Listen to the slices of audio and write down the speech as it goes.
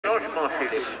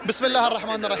بسم الله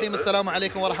الرحمن الرحيم. السلام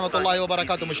عليكم ورحمة الله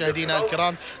وبركاته مشاهدينا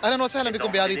الكرام، أهلا وسهلا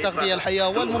بكم بهذه التغطية الحية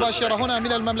والمباشرة هنا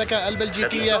من المملكة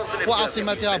البلجيكية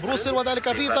وعاصمتها بروسل،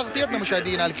 وذلك في تغطيتنا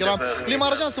مشاهدينا الكرام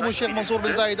لمهرجان سمو الشيخ منصور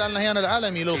بن زايد آل نهيان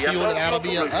العالمي للخيول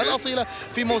العربية الأصيلة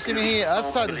في موسمه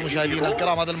السادس. مشاهدينا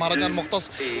الكرام، هذا المهرجان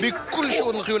مختص بكل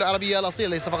شؤون الخيول العربية الأصيلة،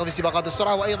 ليس فقط في سباقات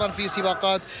السرعة وأيضا في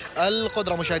سباقات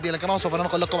القدرة. مشاهدينا الكرام، سوف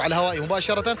ننقل لكم على الهواء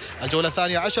مباشرة الجولة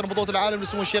الثانية عشر بطولة العالم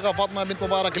لسمو الشيخة فاطمة بنت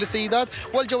مبارك للسيدات،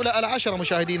 والجولة العاشرة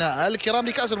مشاهدينا الكرام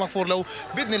لكأس المغفور له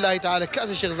بإذن الله تعالى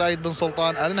كأس الشيخ زايد بن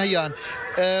سلطان آل نهيان.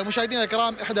 مشاهدينا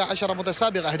الكرام، 11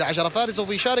 متسابقة، 11 فارس سوف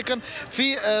يشاركن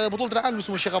في بطولة العالم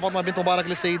لسمو الشيخة فاطمة بنت مبارك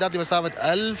للسيدات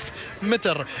لمسافة 1000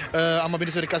 متر. أما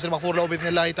بالنسبة لكأس المغفور له بإذن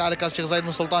الله تعالى كأس الشيخ زايد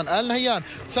بن سلطان آل نهيان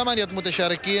 8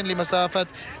 متشاركين لمسافة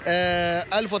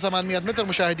 1800 متر.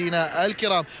 مشاهدينا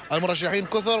الكرام، المرشحين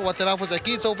كثر والتنافس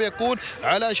أكيد سوف يكون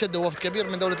على أشد. وفد كبير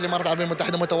من دولة الإمارات العربية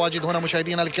المتحدة متواجد هنا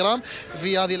مشاهدينا الكرام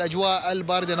في هذه الأجواء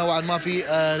الباردة نوعا ما في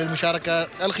للمشاركة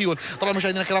الخيول. طبعا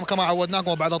مشاهدينا الكرام، كما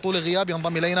عودناكم وبعد طول غياب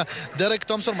ينضم إلينا ديريك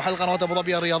تومسون محل قنوات أبو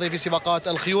ظبي الرياضية في سباقات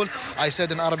الخيول. I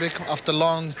said in Arabic after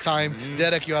long time,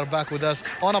 Derek, you are back with us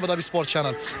on Abu Dhabi Sports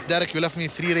Channel. Derek, you left me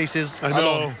 3 races I know.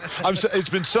 alone. It's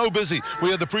been so busy.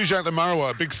 We had the Prix-Jacques de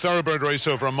Marois, a big thoroughbred race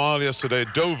over a mile yesterday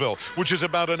at Deauville, which is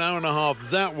about an hour and a half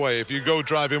that way if you go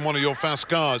drive in one of your fast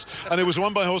cars. And it was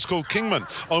won by a horse called Kingman,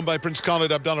 owned by Prince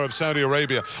Khalid Abdullah of Saudi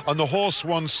Arabia. And the horse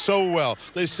won so well.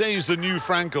 They say he's the new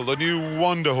Frankel, the new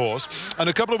wonder horse. And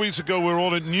a couple of weeks ago, we were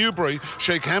all at Newbury.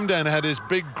 Sheikh Hamdan had his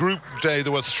big group day.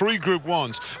 There were 3 Group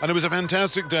 1s, and it was a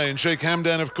fantastic day. And Sheikh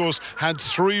Hamdan, of course, had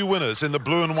 3 winners in the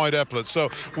blue and white epaulets. So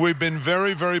we've been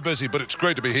very, very busy, but it's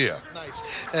great to be here. Nice.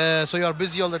 So you are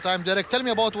busy all the time, Derek. Tell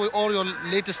me about all your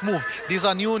latest move. These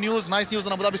are new news, nice news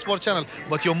on Abu Dhabi Sports Channel.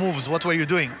 But your moves, what were you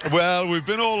doing? Well, we've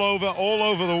been all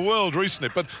over the world recently.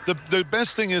 But the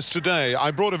best thing is today,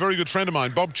 I brought a very good friend of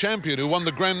mine, Bob Champion, who won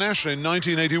the Grand National in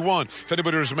 1981. If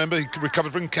anybody remember, he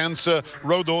recovered from cancer,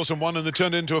 rode the horse and won, and they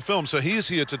turned it into a film. So he's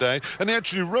here today, and he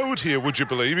actually rode here, would you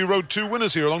believe? He rode 2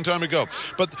 winners here a long time ago.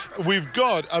 But we've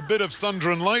got a bit of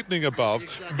thunder and lightning above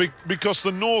because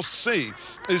the North Sea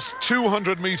is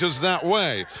 200 meters that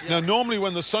way. Now, normally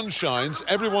when the sun shines,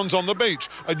 everyone's on the beach.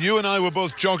 And you and I were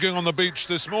both jogging on the beach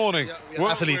this morning.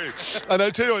 Athletes. And I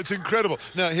tell you, it's incredible.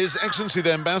 Now, His Excellency,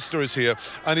 the Ambassador, is here.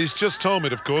 And he's just told me,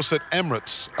 of course, that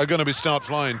Emirates are going to start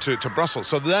flying to Brussels.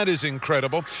 So that is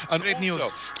incredible. And great news.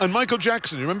 And Michael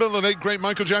Jackson, you remember the late, great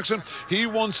Michael Jackson? He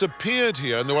once appeared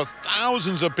here, and there were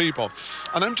thousands of people.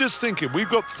 And I'm just thinking, we've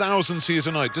got thousands here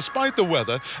tonight, despite the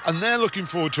weather, and they're looking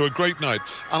forward to a great night.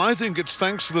 And I think it's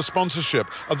thanks to the sponsorship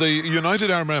of the United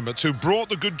Arab Emirates, who brought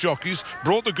the good jockeys,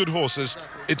 brought the good horses.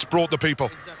 It's brought the people.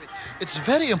 Exactly. It's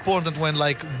very important when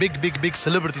like big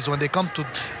celebrities, when they come to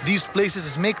these places,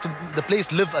 is make the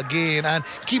place live again and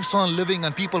keeps on living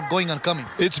and people going and coming.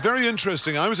 It's very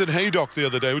interesting. I was at Haydock the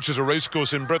other day, which is a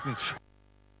racecourse in Britain.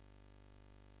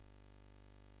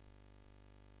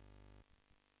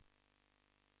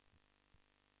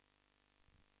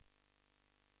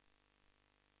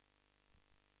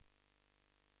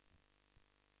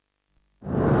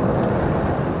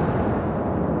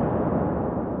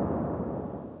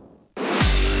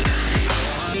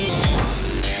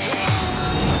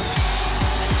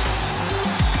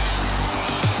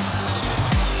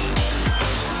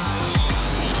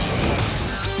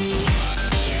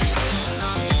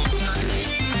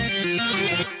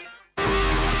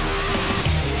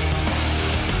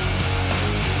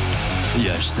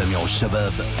 يجتمع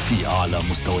الشباب في أعلى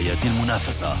مستويات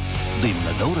المنافسة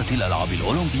ضمن دورة الألعاب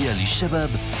الأولمبية للشباب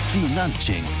في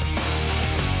نانتشينغ.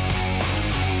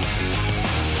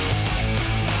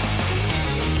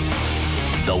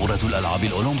 دورة الألعاب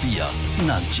الأولمبية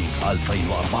نانتشينغ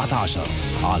 2014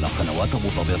 على قنوات أبو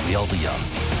ظبي الرياضية.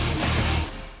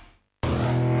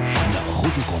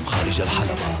 نأخذكم خارج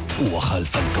الحلبة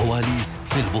وخلف الكواليس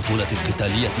في البطولة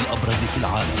القتالية الأبرز في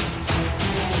العالم.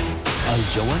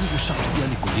 الجوانب الشخصية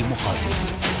لكل مقاتل،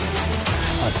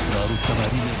 أسرار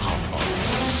التمارين الخاصة،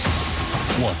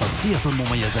 وتغطية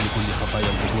مميزة لكل خفايا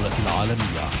البطولة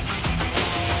العالمية.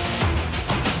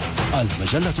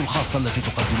 المجلة الخاصة التي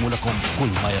تقدم لكم كل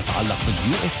ما يتعلق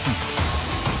بالUFC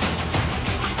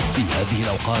في هذه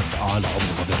الأوقات على أبو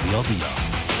ظبي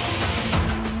الرياضية.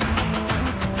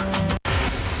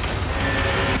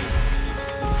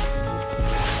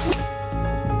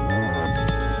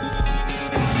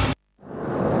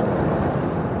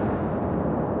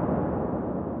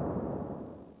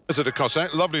 Is it a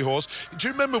Cossack? Lovely horse. Do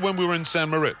you remember when we were in San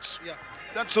Moritz? Yeah.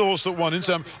 That's the horse that won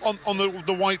on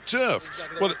the white turf.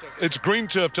 Well, it's green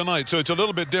turf tonight, so it's a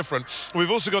little bit different.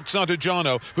 We've also got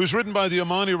Sartijano, who's ridden by the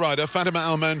Omani rider, Fatima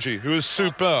Al-Manji, who is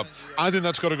superb. I think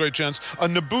that's got a great chance.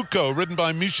 And Nabucco, ridden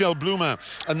by Michel Blumin,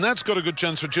 and that's got a good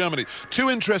chance for Germany. Two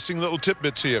interesting little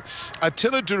tidbits here.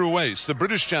 Attila de Ruiz, the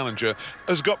British challenger,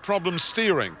 has got problems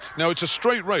steering. Now, it's a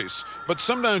straight race, but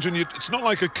sometimes it's not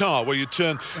like a car where you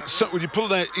turn, so when you pull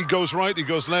there, he goes right, he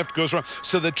goes left, goes right.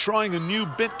 So they're trying a new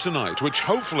bit tonight, which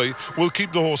hopefully will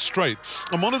keep the horse straight.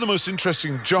 And one of the most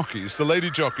interesting jockeys, the lady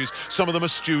jockeys, some of them are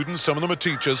students, some of them are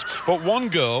teachers, but one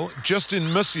girl,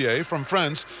 Justine Mercier from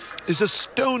France, is a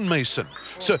stonemason.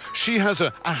 So she has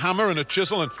a hammer and a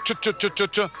chisel and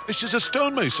cha-cha-cha-cha-cha. She's a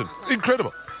stonemason.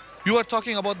 Incredible. You are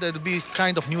talking about the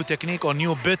kind of new technique or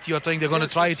new bit. You are saying they're going to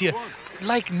try it here.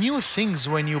 Like new things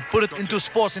when you put it into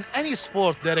sports, in any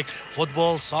sport, Derek,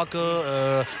 football,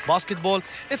 soccer, basketball,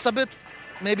 it's a bit,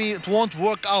 maybe it won't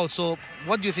work out. So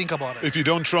what do you think about it? If you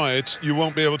don't try it, you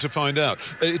won't be able to find out.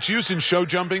 It's used in show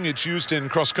jumping, it's used in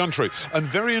cross country. And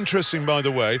very interesting, by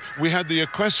the way, we had the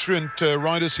equestrian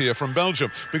riders here from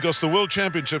Belgium, because the World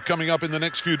Championship coming up in the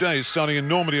next few days, starting in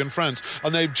Normandy and France,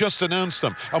 and they've just announced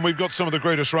them. And we've got some of the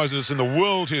greatest riders in the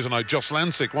world here tonight. Jos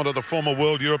Lancic, one of the former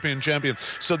world European champions.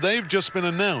 So they've just been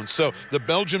announced. So the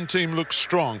Belgium team looks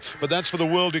strong, but that's for the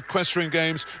World Equestrian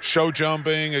Games, show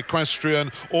jumping,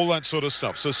 equestrian, all that sort of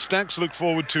stuff. So stacks look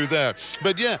forward to there.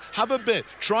 But yeah, have a bit.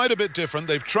 Try it a bit different.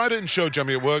 They've tried it in show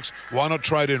jumping, it works. Why not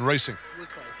try it in racing?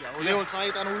 They will try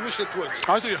it and we wish it works.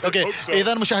 Okay.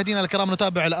 إذا مشاهدينا الكرام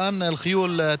نتابع الآن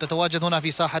الخيول تتواجد هنا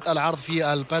في ساحة العرض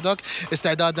في البادوك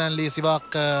استعدادا لسباق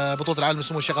بطولة العالم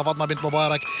لسمو الشيخة فاطمة بنت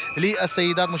مبارك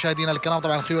للسيدات. مشاهدينا الكرام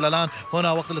طبعا الخيول الآن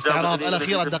هنا وقت الاستعراض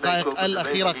الأخيرة، الدقائق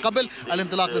الأخيرة قبل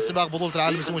الانطلاق للسباق بطولة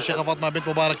العالم لسمو الشيخة فاطمة بنت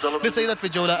مبارك للسيدات في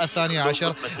الجولة الثانية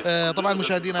عشر. طبعا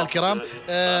مشاهدينا الكرام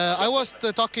I was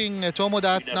talking Tomo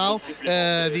that now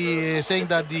saying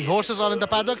that the horses are in the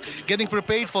paddock getting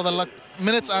prepared for the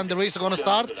minutes and the race is going to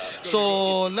start.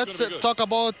 So let's talk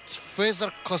about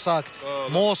Fraser Cossack.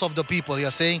 Most of the people here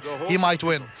saying he might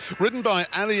win. Ridden by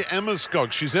Ali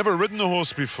Emmerskog. She's never ridden the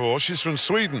horse before. She's from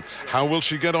Sweden. How will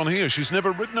she get on here? She's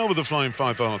never ridden over the Flying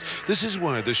Five Furlongs. This is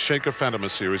why this Sheikha Fatima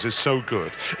series is so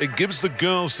good. It gives the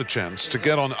girls the chance to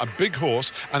get on a big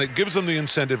horse, and it gives them the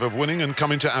incentive of winning and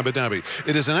coming to Abu Dhabi.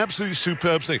 It is an absolutely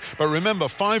superb thing. But remember,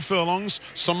 5 furlongs,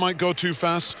 some might go too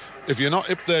fast. If you're not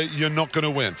up there, you're not going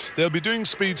to win. They'll be doing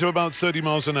speeds of about 30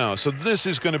 miles an hour. So this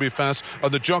is going to be fast.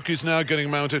 And the jockey's now getting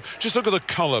mounted. Just look at the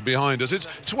colour behind us.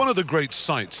 It's one of the great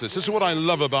sights. This is what I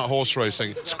love about horse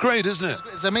racing. It's great, isn't it?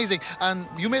 It's amazing. And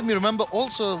you made me remember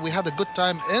also we had a good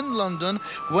time in London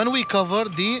when we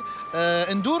covered the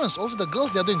endurance. Also the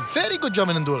girls, they're doing very good job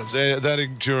in endurance. That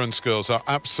endurance girls are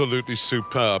absolutely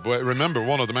superb. Remember,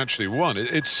 one of them actually won.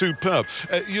 It's superb.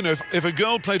 You know, if a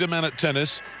girl played a man at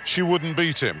tennis, she wouldn't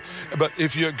beat him. But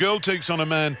if your girl takes on a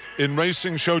man in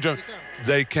racing, show jumping,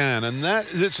 they can. And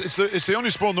it's the only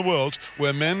sport in the world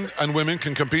where men and women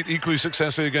can compete equally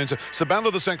successfully against it. It's the battle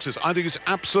of the sexes. I think it's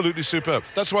absolutely superb.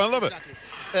 That's why I love it.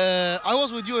 I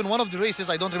was with you in one of the races.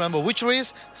 I don't remember which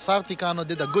race. Sartijano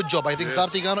did a good job. I think yes.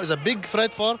 Sartijano is a big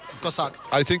threat for Cossack.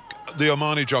 I think the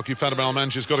Omani jockey, Fatima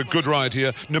Al-Manji, has got a good ride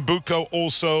here. Nabucco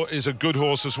also is a good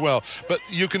horse as well. But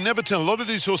you can never tell. A lot of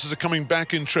these horses are coming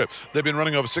back in trip. They've been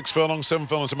running over 6 furlongs, 7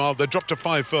 furlongs a mile. They're dropped to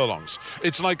 5 furlongs.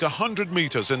 It's like 100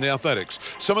 metres in the athletics.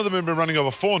 Some of them have been running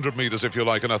over 400 metres, if you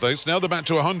like, in athletics. Now they're back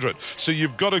to 100. So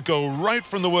you've got to go right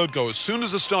from the word go. As soon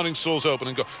as the starting stalls open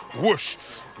and go, whoosh,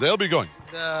 they'll be going.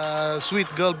 The sweet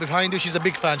girl behind you, she's a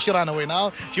big fan. She ran away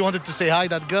now. She wanted to say hi,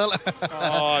 that girl.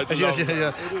 Oh,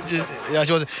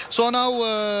 she was. So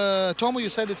now, Tomo, you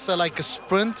said it's like a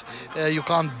sprint. You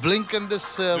can't blink in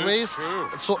this race.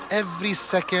 So every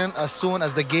second, as soon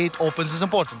as the gate opens, is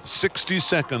important. 60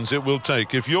 seconds it will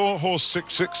take. If your horse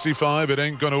 665, it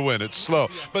ain't going to win. It's slow,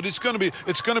 but it's going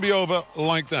to be over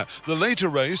like that. The later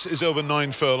race is over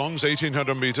 9 furlongs,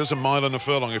 1,800 meters, a mile and a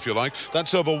furlong, if you like.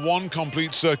 That's over 1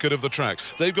 complete circuit of the track.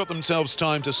 They've got themselves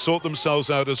time to sort themselves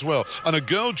out as well. And a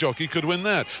girl jockey could win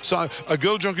that. So a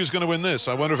girl jockey is going to win this.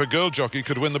 I wonder if a girl jockey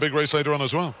could win the big race later on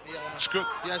as well. Yeah. It's good.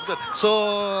 Yeah, it's good.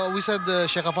 So we said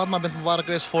Sheikha Fatima Bint Mubarak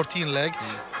race 14 leg.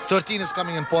 13 is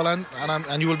coming in Poland,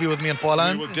 and you will be with me in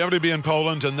Poland. We will definitely be in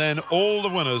Poland, and then all the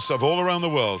winners of all around the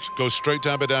world go straight to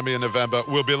Abu Dhabi in November.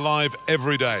 We'll be live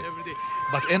every day.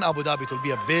 But in Abu Dhabi, it will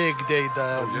be a big day.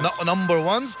 The number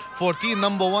ones, 14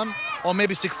 number one. or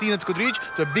maybe 16 it could reach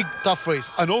to a big tough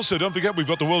race. And also don't forget we've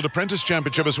got the World Apprentice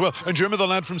Championship as well. And do you remember the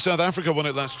lad from South Africa won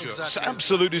it last year? Exactly. It's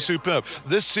absolutely superb.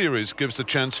 This series gives the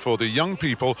chance for the young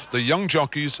people, the young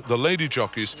jockeys, the lady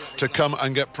jockeys to come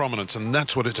and get prominence, and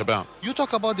that's what it's about. You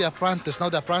talk about the Apprentice. Now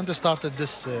the Apprentice started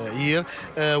this year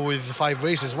with 5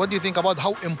 races. What do you think about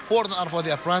how important are for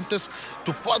the Apprentice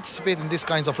to participate in these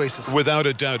kinds of races? Without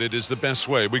a doubt, it is the best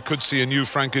way. We could see a new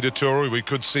Frankie Dettori. We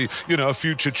could see, you know, a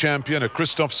future champion, a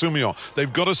Christophe Soumillon.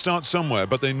 They've got to start somewhere,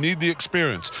 but they need the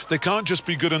experience. They can't just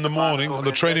be good in the morning on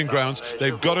the training grounds.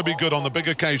 They've got to be good on the big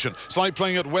occasion. It's like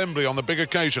playing at Wembley on the big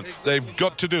occasion. They've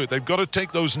got to do it. They've got to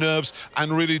take those nerves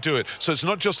and really do it. So it's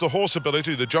not just the horse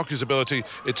ability, the jockey's ability,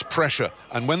 it's pressure.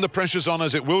 And when the pressure's on,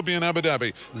 as it will be in Abu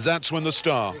Dhabi, that's when the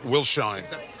star will shine.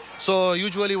 So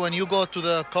usually when you go to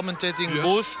the commentating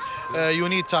booth, you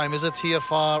need time. Is it here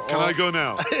far? Can I go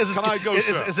now? Can I go,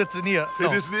 sir? Is it near?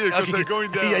 It is near because they're going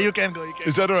down. Yeah, you can go.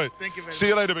 Is that all right? Thank you very much. See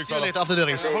you later, big fella. See you later after the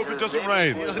race. I hope it doesn't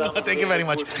rain. Thank you very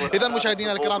much. إذا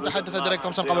مشاهدينا الكرام تحدث ديريك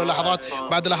تومسون قبل لحظات.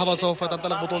 بعد لحظات سوف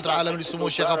تنطلق بطولة العالم لسمو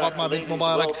الشيخة فاطمة بنت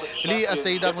مبارك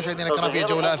للسيدات. مشاهدينا الكرام في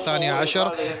الجولة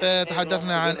 12.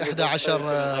 تحدثنا عن 11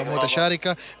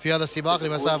 متشاركة في هذا السباق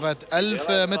لمسافة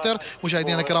 1000 متر.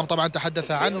 مشاهدينا الكرام طبعا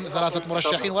تحدث عن 3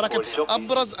 مرشحين، ولكن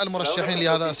أبرز المرشحين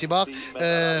لهذا السباق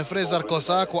فريزر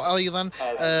كوساك، وأيضا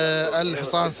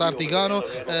الحصان سارتيغانو.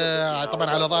 طبعا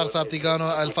على ظهر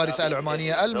سارتيغانو الفارسة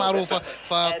العمانية المعروفة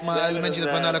فاطمة المنجي.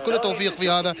 نتمنى لها كل التوفيق في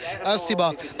هذا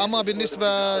السباق. أما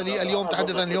بالنسبة لليوم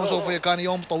تحدث أن اليوم سوف كان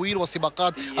يوم طويل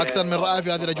والسباقات أكثر من رائعة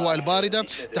في هذه الأجواء الباردة.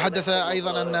 تحدث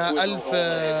أيضا أن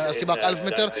سباق 1000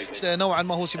 متر نوعا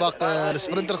ما هو سباق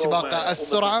السبرنتر، سباق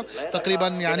السرعة تقريبا.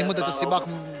 يعني مدة السباق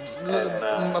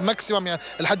ماكسيمم، يعني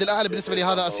الحد الأعلى بالنسبة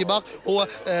لهذا السباق هو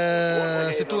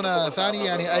 60 ثانية،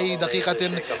 يعني أي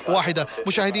دقيقة واحدة.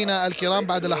 مشاهدينا الكرام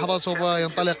بعد لحظات سوف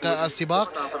ينطلق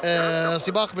السباق.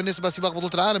 سباق بالنسبة سباق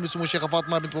بطولة العالم لسمو الشيخة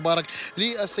فاطمة بنت مبارك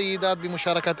للسيدات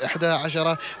بمشاركة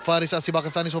 11 فارسة. السباق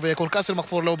الثاني سوف يكون كأس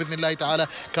المغفور له بإذن الله تعالى،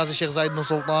 كأس الشيخ زايد بن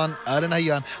سلطان آل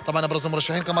نهيان. طبعا أبرز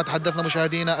المرشحين كما تحدثنا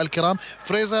مشاهدينا الكرام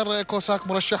فريزر كوساك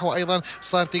مرشح، وأيضا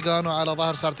سارتيغانو على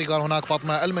ظهر سارتيغانو هناك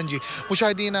فاطمة المنجي.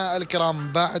 مشاهدينا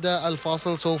الكرام بعد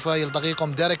الفاصل سوف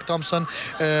يلتقيكم ديريك تومسون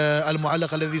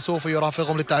المعلق الذي سوف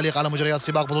يرافقهم للتعليق على مجريات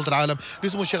سباق بطولة العالم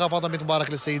لسمو الشيخة فاطمة بنت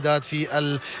مبارك للسيدات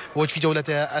في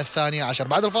جولتها 12.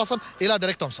 بعد الفاصل إلى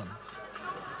ديريك تومسون.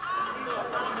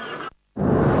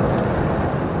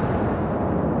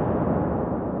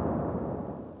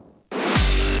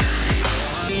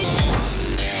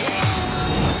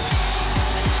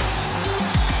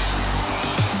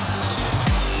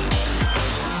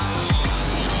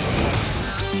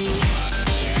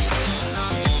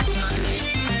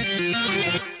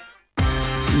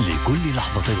 لكل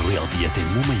لحظة رياضية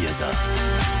مميزة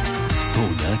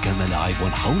هناك ملاعب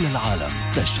حول العالم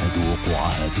تشهد وقوع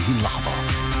هذه اللحظة.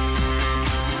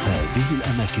 هذه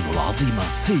الأماكن العظيمة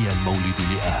هي المولد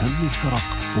لأهم الفرق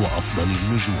وأفضل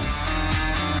النجوم.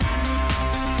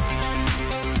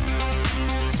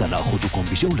 سنأخذكم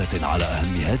بجولة على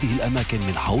أهم هذه الأماكن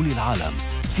من حول العالم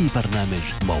في برنامج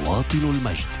مواطن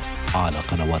المجد على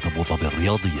قنوات أبو ظبي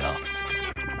الرياضية.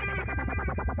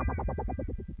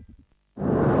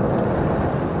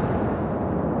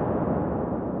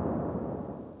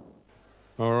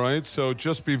 All right, so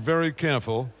just be very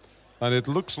careful. And it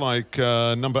looks like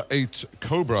number 8,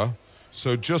 Cobra.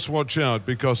 So just watch out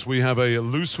because we have a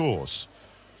loose horse.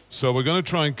 So we're going to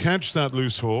try and catch that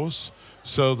loose horse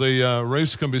so the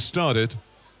race can be started.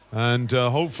 And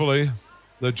hopefully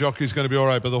the jockey's going to be all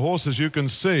right. But the horse, as you can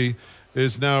see,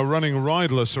 is now running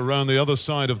riderless around the other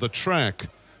side of the track.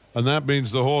 And that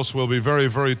means the horse will be very,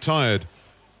 very tired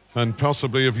and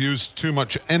possibly have used too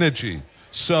much energy.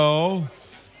 So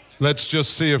let's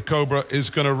just see if Cobra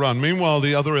is going to run. Meanwhile,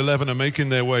 the other 11 are making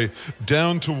their way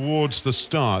down towards the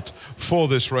start for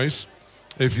this race.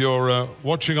 If you're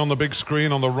watching on the big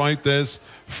screen on the right, there's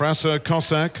Fraser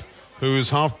Cossack, whose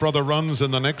half-brother runs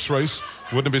in the next race.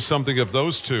 Wouldn't it be something if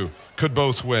those two could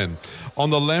both win? On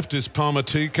the left is Palmer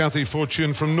T, Kathy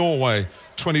Fortune from Norway,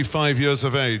 25 years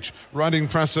of age. Riding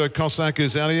Fraser Cossack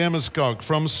is Ali Emerskog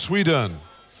from Sweden.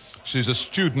 She's a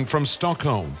student from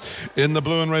Stockholm. In the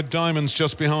blue and red diamonds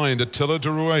just behind, Attila de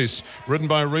Ruiz, ridden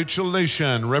by Rachel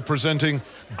Leishan, representing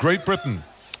Great Britain.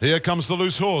 Here comes the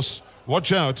loose horse.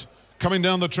 Watch out. Coming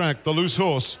down the track, the loose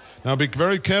horse. Now be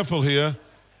very careful here.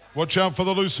 Watch out for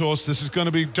the loose horse. This is going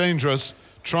to be dangerous.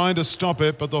 Trying to stop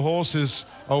it, but the horse is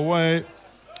away.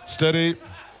 Steady.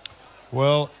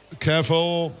 Well,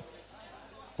 careful.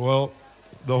 Well,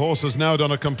 the horse has now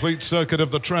done a complete circuit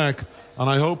of the track, and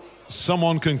I hope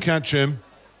someone can catch him.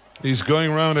 He's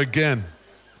going round again.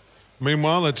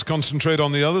 Meanwhile, let's concentrate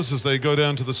on the others as they go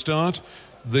down to the start.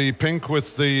 The pink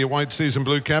with the white C's and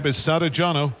blue cap is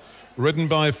Sarajano, ridden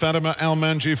by Fatima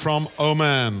Al-Manji from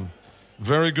Oman.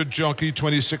 Very good jockey,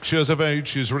 26 years of age.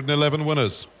 She's ridden 11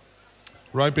 winners.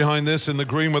 Right behind this, in the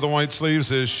green with the white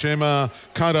sleeves, is Shema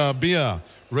Carabia,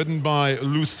 ridden by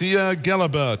Lucia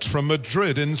Gelabert from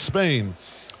Madrid in Spain.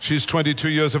 She's 22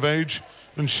 years of age,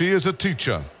 and she is a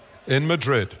teacher in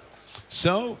Madrid.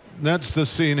 So that's the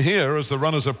scene here as the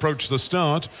runners approach the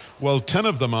start. Well, 10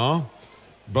 of them are,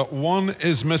 but one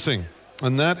is missing,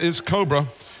 and that is Cobra,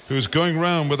 who's going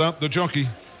round without the jockey.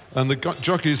 And the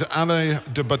jockey is Ale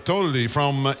de Bartoli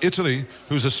from Italy,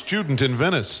 who's a student in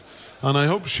Venice. And I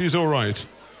hope she's all right.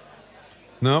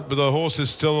 No, but the horse is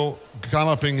still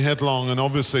galloping headlong, and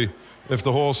obviously if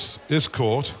the horse is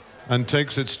caught and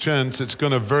takes its chance, it's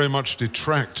going to very much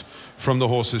detract from the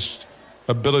horse's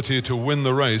ability to win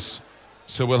the race.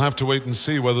 So we'll have to wait and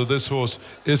see whether this horse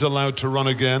is allowed to run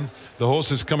again. The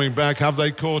horse is coming back. Have they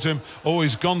caught him? Oh,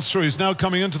 he's gone through. He's now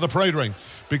coming into the parade ring.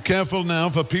 Be careful now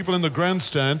for people in the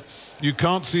grandstand. You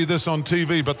can't see this on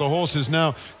TV, but the horse is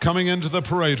now coming into the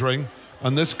parade ring,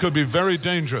 and this could be very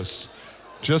dangerous.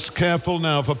 Just careful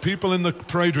now for people in the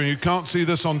parade ring. You can't see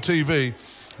this on TV,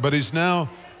 but he's now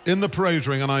in the parade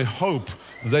ring, and I hope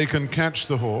they can catch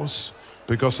the horse,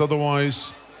 because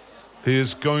otherwise he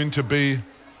is going to be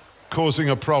causing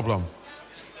a problem.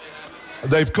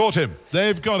 They've caught him.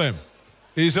 They've got him.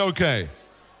 He's okay.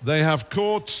 They have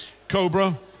caught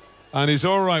Cobra, and he's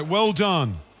all right. Well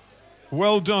done.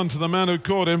 Well done to the man who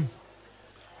caught him.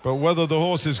 But whether the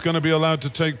horse is going to be allowed to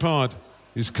take part,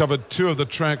 he's covered 2 of the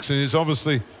tracks, and he's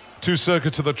obviously 2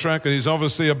 circuits of the track, and he's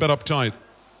obviously a bit uptight.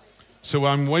 So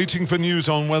I'm waiting for news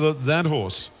on whether that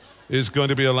horse is going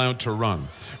to be allowed to run.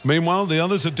 Meanwhile, the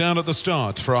others are down at the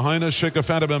start for a Highness Sheikha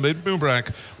Fatima Bint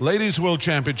Mubarak Ladies World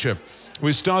Championship.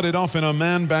 We started off in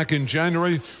Oman back in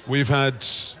January. We've had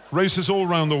races all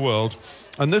around the world,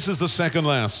 and this is the second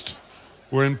last.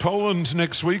 We're in Poland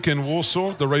next week in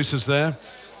Warsaw. The race is there,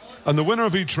 and the winner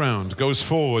of each round goes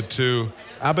forward to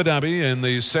Abu Dhabi in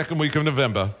the second week of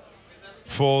November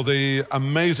for the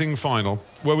amazing final,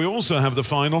 where we also have the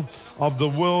final of the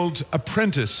World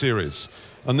Apprentice Series.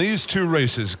 And these 2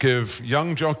 races give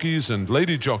young jockeys and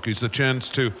lady jockeys the chance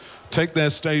to take their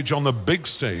stage on the big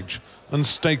stage and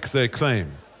stake their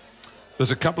claim. There's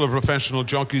a couple of professional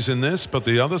jockeys in this, but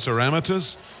the others are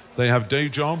amateurs. They have day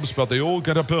jobs, but they all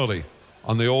get up early,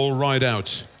 and they all ride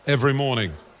out every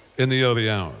morning in the early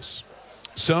hours.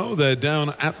 So they're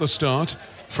down at the start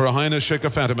for a Highness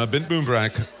Sheikha Fatima Bint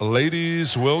Mubarak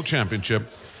Ladies World Championship.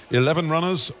 11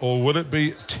 runners, or will it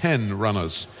be 10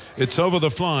 runners? It's over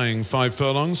the flying 5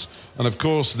 furlongs, and of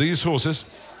course these horses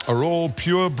are all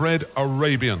purebred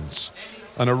Arabians.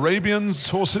 And Arabians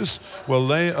horses, well,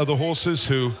 they are the horses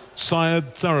who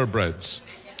sired thoroughbreds.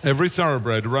 Every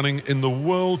thoroughbred running in the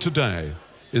world today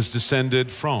is descended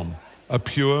from a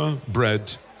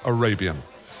purebred Arabian.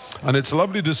 And it's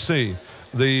lovely to see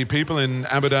the people in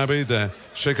Abu Dhabi, the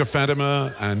Sheikha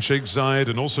Fatima and Sheikh Zayed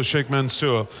and also Sheikh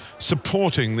Mansour,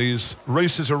 supporting these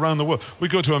races around the world. We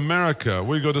go to America,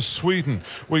 we go to Sweden,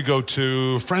 we go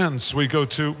to France, we go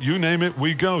to, you name it,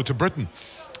 we go to Britain.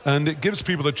 And it gives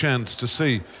people the chance to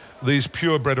see these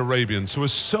purebred Arabians who are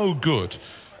so good.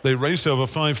 They race over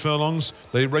 5 furlongs,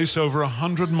 they race over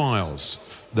 100 miles.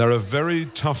 They're a very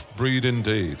tough breed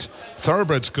indeed.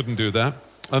 Thoroughbreds couldn't do that.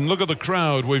 And look at the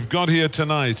crowd we've got here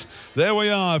tonight. There we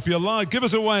are. If you're live, give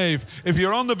us a wave. If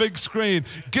you're on the big screen,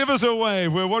 give us a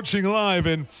wave. We're watching live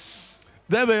in...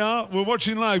 There they are. We're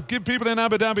watching live. Give people in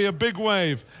Abu Dhabi a big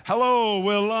wave. Hello,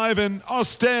 we're live in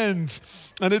Ostend.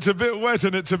 And it's a bit wet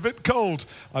and it's a bit cold.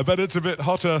 I bet it's a bit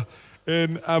hotter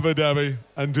in Abu Dhabi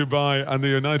and Dubai and the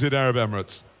United Arab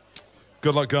Emirates.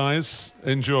 Good luck, guys.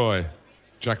 Enjoy.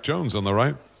 Jack Jones on the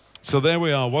right. So there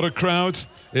we are. What a crowd.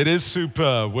 It is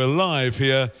superb. We're live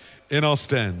here in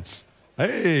Ostend.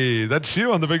 Hey, that's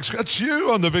you on the big screen. That's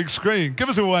you on the big screen. Give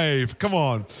us a wave. Come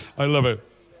on. I love it.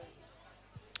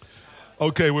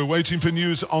 Okay, we're waiting for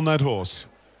news on that horse.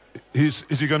 Is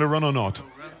he going to run or not?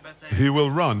 He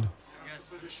will run.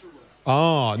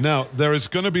 Ah, now, there is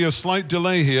going to be a slight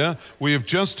delay here. We have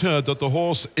just heard that the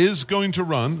horse is going to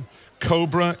run.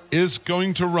 Cobra is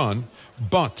going to run.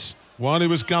 But while he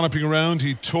was galloping around,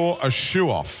 he tore a shoe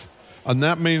off. And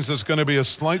that means there's going to be a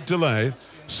slight delay.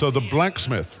 So the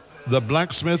blacksmith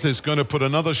is going to put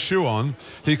another shoe on.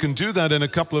 He can do that in a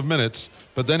couple of minutes,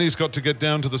 but then he's got to get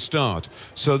down to the start.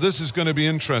 So this is going to be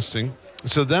interesting.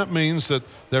 So that means that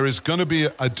there is going to be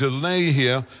a delay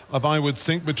here of, I would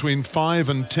think, between 5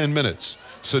 and 10 minutes.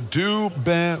 So do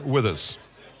bear with us,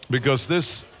 because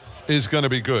this is going to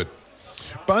be good.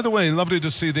 By the way, lovely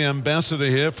to see the ambassador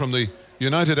here from the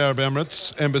United Arab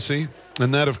Emirates Embassy,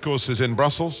 and that, of course, is in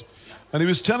Brussels. And he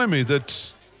was telling me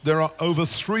that there are over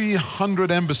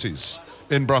 300 embassies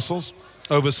in Brussels,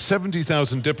 over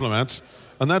 70,000 diplomats,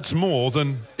 and that's more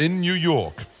than in New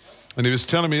York. And he was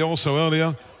telling me also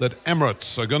earlier that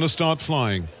Emirates are going to start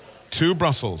flying to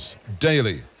Brussels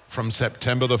daily from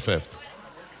September the 5th.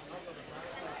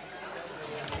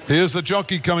 Here's the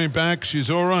jockey coming back. She's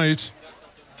all right.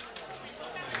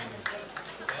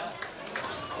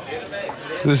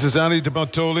 This is Ali Di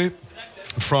Bartoli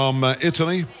from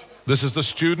Italy. This is the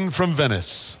student from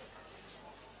Venice.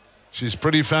 She's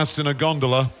pretty fast in a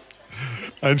gondola,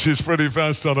 and she's pretty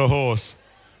fast on a horse.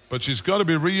 But she's got to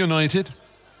be reunited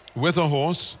with a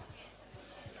horse,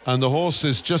 and the horse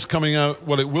is just coming out.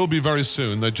 Well, it will be very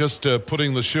soon. They're just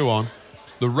putting the shoe on,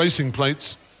 the racing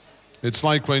plates. It's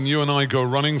like when you and I go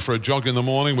running for a jog in the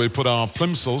morning, we put our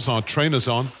plimsolls, our trainers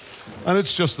on, and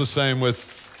it's just the same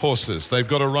with horses. They've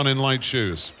got to run in light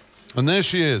shoes. And there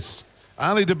she is,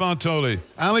 Ali Di Bartoli.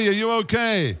 Ali, are you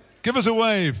okay? Give us a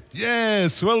wave.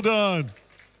 Yes, well done.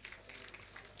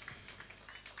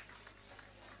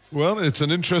 Well, it's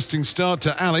an interesting start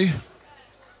to Ali.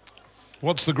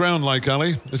 What's the ground like,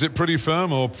 Ali? Is it pretty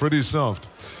firm or pretty soft?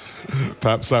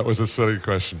 Perhaps that was a silly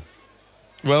question.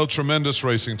 Well, tremendous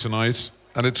racing tonight,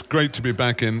 and it's great to be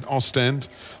back in Ostend.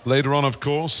 Later on, of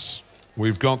course,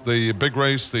 we've got the big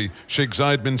race, the Sheikh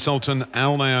Zayed bin Sultan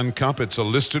Al Nahyan Cup. It's a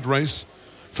listed race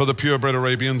for the purebred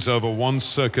Arabians over one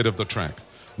circuit of the track,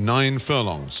 9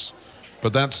 furlongs.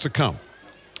 But that's to come.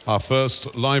 Our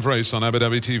first live race on Abu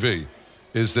Dhabi TV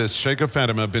is this Sheikha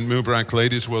Fatima Bint Mubarak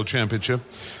Ladies World Championship.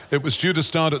 It was due to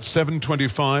start at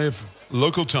 7:25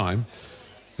 local time.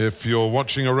 If you're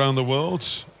watching around the world,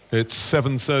 it's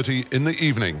 7:30 in the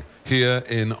evening here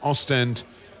in Ostend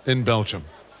in Belgium.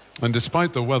 And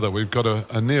despite the weather, we've got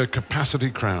a near capacity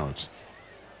crowd.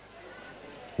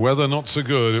 Weather not so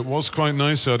good. It was quite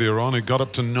nice earlier on. It got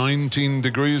up to 19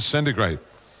 degrees centigrade.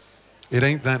 It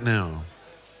ain't that now.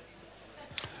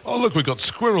 Oh, look, we've got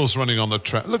squirrels running on the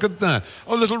track. Look at that.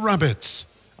 Oh, little rabbits.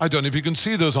 I don't know if you can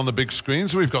see those on the big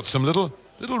screens. We've got some little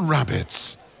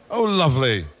rabbits. Oh,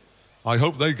 lovely. I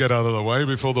hope they get out of the way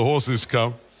before the horses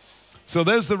come. So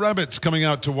there's the rabbits coming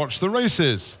out to watch the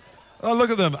races. Oh, look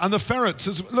at them. And the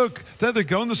ferrets. Look, there they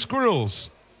go, and the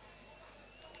squirrels.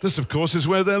 This, of course, is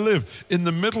where they live. In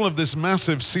the middle of this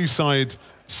massive seaside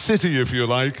city, if you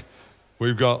like,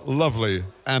 we've got lovely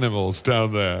animals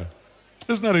down there.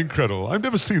 Isn't that incredible? I've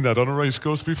never seen that on a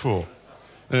racecourse before.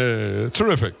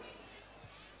 Terrific.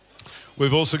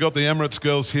 We've also got the Emirates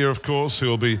girls here, of course, who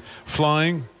will be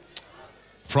flying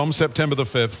from September the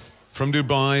 5th from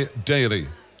Dubai daily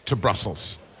to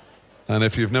Brussels. And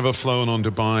if you've never flown on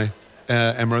Dubai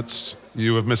Emirates,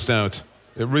 you have missed out.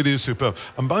 It really is superb.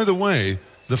 And by the way,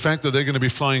 the fact that they're going to be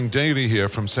flying daily here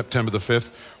from September the 5th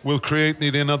will create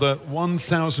nearly another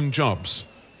 1,000 jobs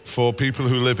for people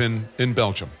who live in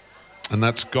Belgium. And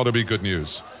that's got to be good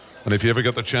news. And if you ever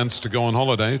get the chance to go on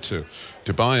holiday to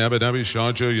Dubai, Abu Dhabi,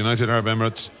 Sharjah, United Arab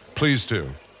Emirates, please do.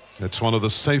 It's one of the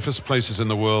safest places in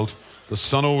the world. The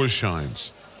sun always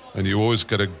shines, and you always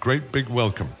get a great big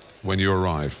welcome when you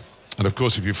arrive. And of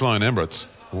course, if you fly in Emirates,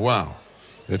 wow,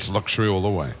 it's luxury all the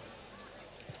way.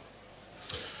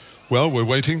 Well, we're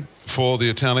waiting for the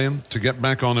Italian to get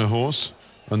back on her horse,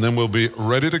 and then we'll be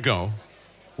ready to go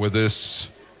with this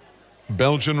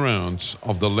Belgian round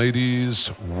of the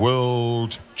Ladies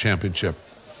World Championship.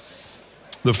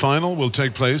 The final will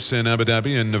take place in Abu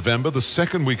Dhabi in November, the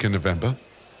second week in November.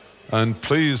 And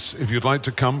please, if you'd like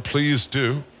to come, please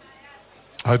do.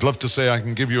 I'd love to say I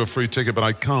can give you a free ticket, but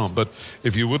I can't. But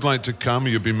if you would like to come,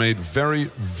 you'll be made very,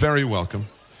 very welcome.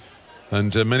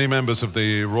 And many members of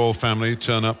the royal family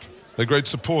turn up. They're great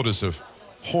supporters of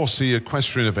horsey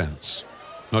equestrian events,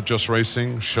 not just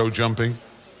racing, show jumping,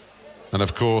 and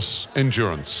of course,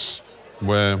 endurance,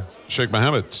 where Sheikh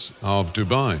Mohammed of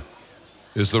Dubai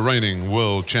is the reigning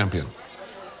world champion.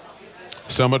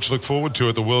 So much to look forward to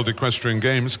at the World Equestrian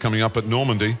Games coming up at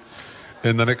Normandy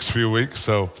in the next few weeks.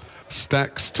 So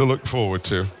stacks to look forward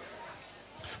to.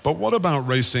 But what about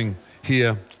racing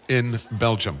here in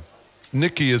Belgium?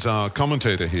 Nikki is our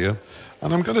commentator here,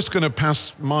 and I'm just going to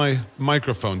pass my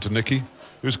microphone to Nikki,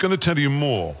 who's going to tell you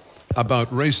more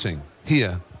about racing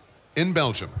here in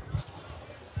Belgium.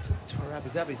 It's for Abu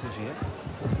Dhabi to see.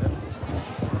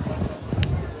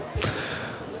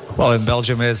 Well, in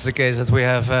Belgium it's the case that we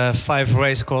have 5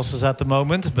 race courses at the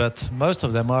moment, but most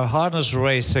of them are harness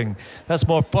racing. That's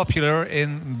more popular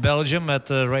in Belgium at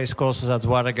the race courses at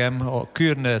Waregem or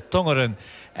Kuurne, Tongeren,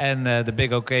 and the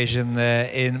big occasion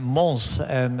in Mons.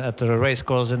 And at the race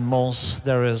course in Mons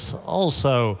there is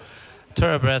also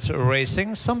thoroughbred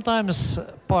racing. Sometimes,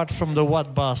 apart from the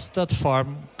Watba Stud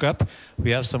Farm Cup,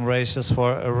 we have some races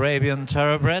for Arabian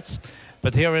thoroughbreds.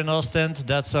 But here in Ostend,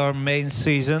 that's our main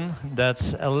season.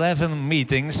 That's 11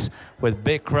 meetings with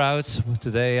big crowds.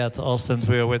 Today at Ostend,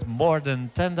 we are with more than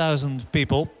 10,000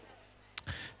 people.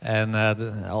 And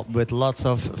with lots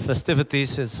of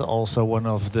festivities. It's also one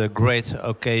of the great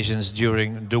occasions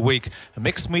during the week. A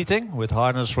mixed meeting with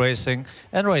harness racing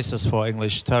and races for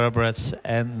English thoroughbreds,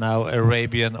 and now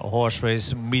Arabian horse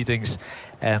race meetings.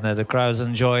 And the crowds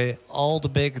enjoy all the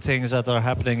big things that are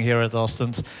happening here at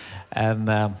Ostend.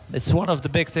 And it's one of the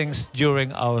big things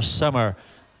during our summer.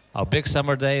 Our big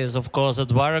summer day is, of course, at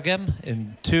Waregem.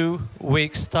 In 2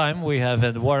 weeks' time, we have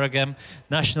at Waregem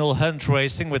National Hunt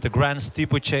Racing with the Grand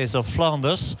Steeplechase of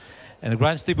Flanders. And the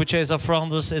Grand Steeplechase of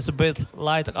Flanders is a bit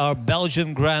like our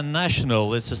Belgian Grand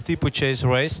National. It's a steeplechase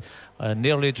race,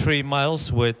 nearly 3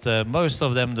 miles, with most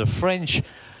of them the French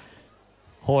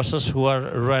horses who are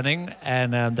running,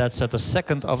 and that's at the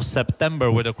 2nd of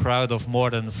September with a crowd of more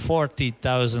than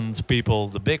 40,000 people.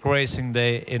 The big racing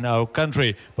day in our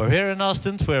country. But here in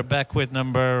Ostend, we're back with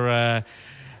number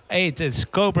 8. It's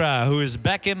Cobra, who is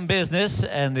back in business,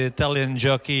 and the Italian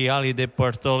jockey Ali De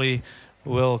Portoli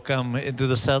will come into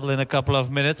the saddle in a couple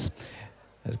of minutes.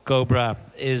 Cobra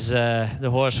is the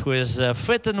horse who is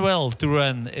fit and well to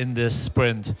run in this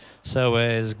sprint. So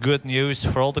it's good news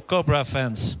for all the Cobra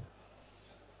fans.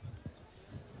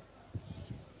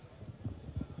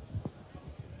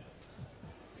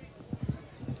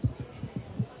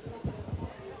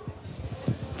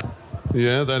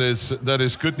 Yeah, that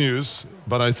is good news.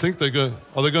 But I think are they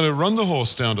going to run the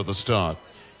horse down to the start?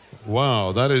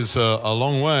 Wow, that is a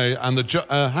long way. And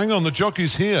hang on, the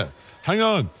jockey's here. Hang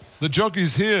on, the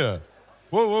jockey's here.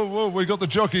 Whoa, whoa, whoa! We got the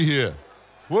jockey here.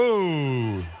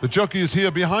 Whoa, the jockey is here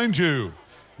behind you.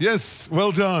 Yes,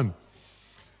 well done.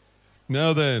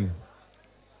 Now then,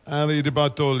 Ali De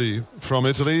Bartoli from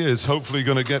Italy is hopefully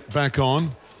going to get back on,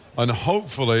 and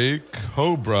hopefully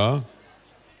Cobra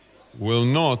will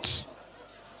not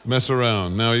mess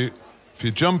around. Now, if you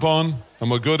jump on,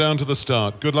 and we'll go down to the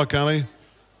start. Good luck, Ali.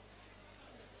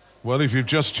 Well, if you've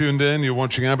just tuned in, you're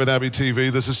watching Abu Dhabi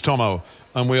TV. This is Tomo,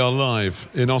 and we are live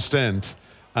in Ostend.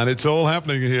 And it's all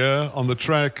happening here on the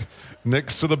track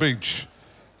next to the beach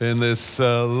in this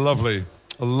lovely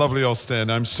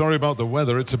Ostend. I'm sorry about the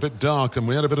weather. It's a bit dark, and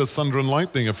we had a bit of thunder and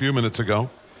lightning a few minutes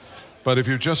ago. But if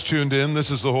you've just tuned in,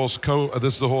 this is the horse,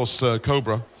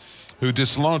 Cobra, who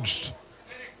dislodged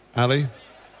Ali.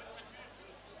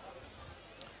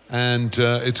 And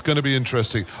it's going to be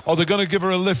interesting. Oh, they're going to give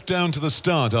her a lift down to the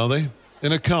start, are they?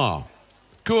 In a car.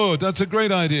 Good, that's a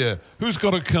great idea. Who's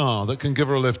got a car that can give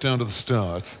her a lift down to the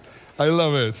start? I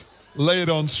love it. Lay it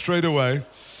on straight away.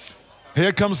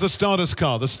 Here comes the starter's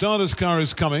car. The starter's car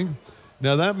is coming.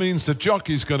 Now that means the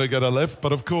jockey's going to get a lift,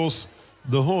 but of course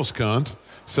the horse can't.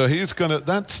 So he's going to,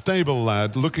 that stable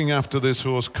lad looking after this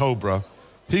horse, Cobra,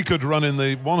 he could run in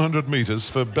the 100 meters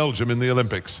for Belgium in the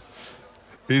Olympics.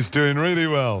 He's doing really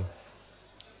well.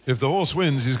 If the horse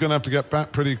wins, he's going to have to get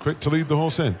back pretty quick to lead the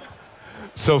horse in.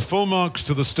 So full marks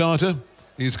to the starter.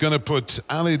 He's going to put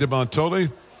Ali De Bartoli.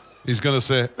 He's going to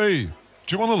say, hey, do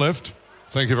you want a lift?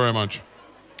 Thank you very much.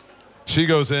 She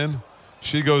goes in.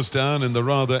 She goes down in the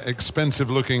rather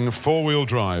expensive-looking four-wheel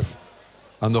drive.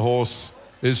 And the horse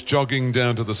is jogging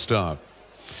down to the start.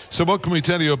 So what can we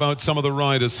tell you about some of the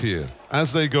riders here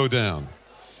as they go down?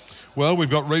 Well, we've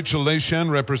got Rachel Leishan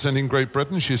representing Great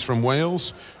Britain. She's from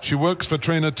Wales. She works for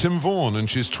trainer Tim Vaughan, and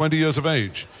she's 20 years of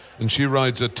age. And she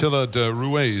rides Attila de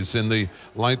Ruiz in the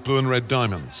light blue and red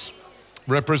diamonds.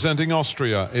 Representing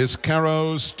Austria is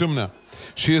Caro Stumner.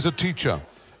 She is a teacher.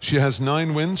 She has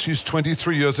 9 wins. She's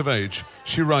 23 years of age.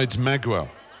 She rides Magua.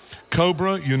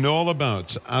 Cobra, you know all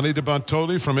about. Ali De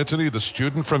Bartoli from Italy, the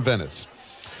student from Venice.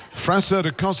 Frasser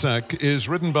de Cossack is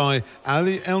ridden by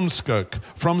Ali Elmskirk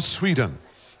from Sweden.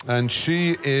 And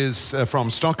she is from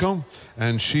Stockholm,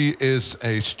 and she is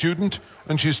a student,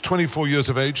 and she's 24 years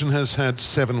of age and has had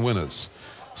 7 winners.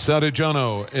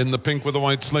 Sarijano in the pink with the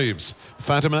white sleeves.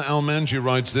 Fatima Al-Manji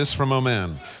rides this from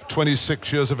Oman,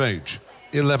 26 years of age,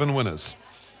 11 winners.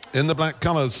 In the black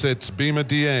colors sits Bima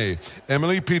Da.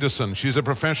 Emily Peterson, she's a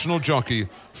professional jockey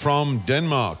from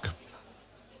Denmark.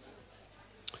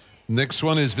 Next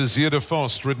one is Vizier de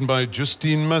Faust, ridden by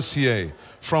Justine Mercier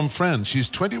from France. She's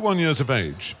 21 years of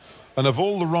age. And of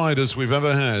all the riders we've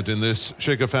ever had in this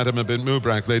Sheikha Fatima Bint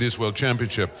Mubarak Ladies World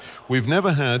Championship, we've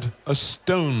never had a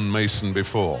stonemason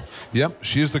before. Yep,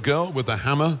 she's the girl with the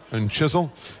hammer and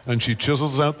chisel, and she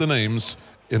chisels out the names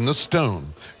in the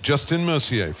stone. Justine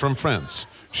Mercier from France.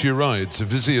 She rides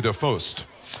Vizier de Faust.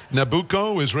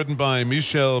 Nabucco is ridden by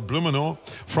Michelle Blumenau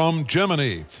from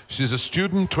Germany. She's a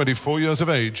student, 24 years of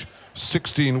age,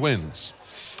 16 wins.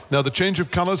 Now, the change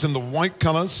of colours in the white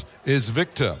colours is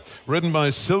Victor, ridden by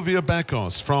Silvia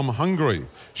Bakos from Hungary.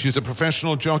 She's a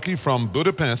professional jockey from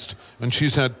Budapest, and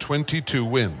she's had 22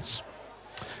 wins.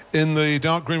 In the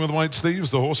dark green with white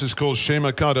sleeves, the horse is called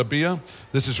Sheikha Cardabia.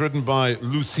 This is ridden by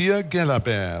Lucia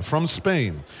Gelabert from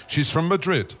Spain. She's from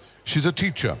Madrid. She's a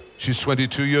teacher. She's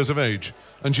 22 years of age,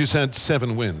 and she's had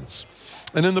 7 wins.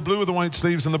 And in the blue with the white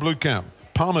sleeves and the blue cap,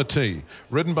 Parma T,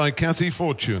 ridden by Kathy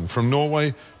Fortune from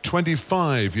Norway,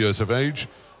 25 years of age,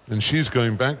 and she's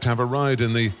going back to have a ride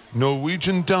in the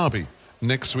Norwegian Derby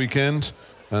next weekend,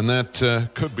 and that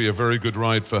could be a very good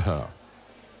ride for her.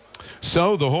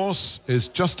 So the horse is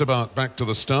just about back to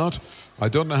the start. I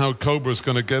don't know how Cobra's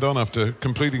going to get on after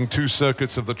completing 2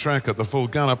 circuits of the track at the full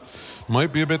gallop.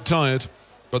 Might be a bit tired,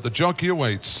 but the jockey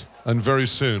awaits, and very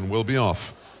soon we'll be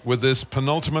off with this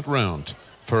penultimate round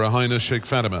for Her Highness Sheikh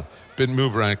Fatima Bint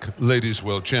Mubarak, Ladies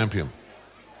World Champion.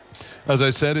 As I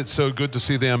said, it's so good to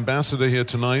see the ambassador here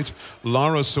tonight,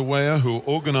 Lara Sawaya, who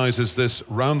organizes this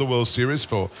Round the World Series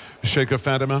for Sheikha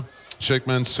Fatima, Sheikh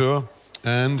Mansour,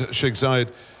 and Sheikh Zayed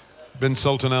bin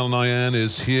Sultan Al Nahyan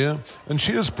is here, and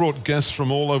she has brought guests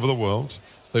from all over the world.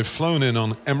 They've flown in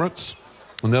on Emirates,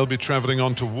 and they'll be traveling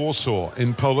on to Warsaw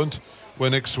in Poland, where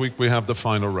next week we have the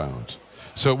final round.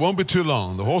 So it won't be too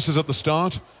long. The horse is at the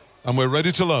start, and we're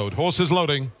ready to load. Horse is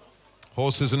loading.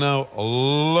 Horses are now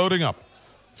loading up.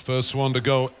 First one to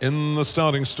go in the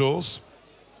starting stalls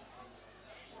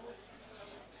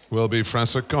will be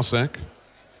Fraser Cossack,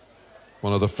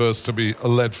 one of the first to be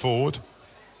led forward.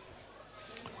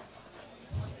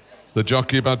 The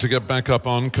jockey about to get back up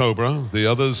on Cobra. The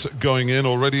others going in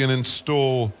already in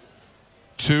stall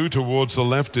 2 towards the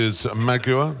left is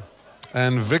Magua.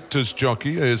 And Victor's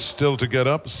jockey is still to get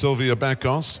up, Silvia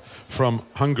Bakos from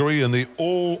Hungary in the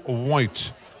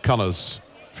all-white colours.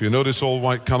 If you notice all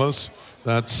white colours,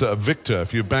 that's Victor.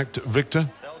 If you backed Victor.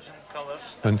 Belgian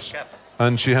colours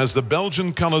and she has the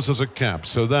Belgian colours as a cap.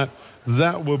 So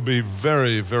that will be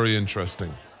very, very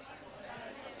interesting.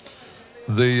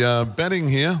 The betting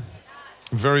here,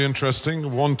 very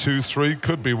interesting. 1, 2, 3,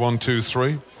 could be 1, 2,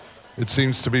 3. It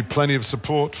seems to be plenty of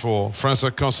support for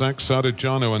Fraser Cossack,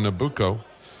 Sardijano and Nabucco.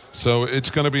 So it's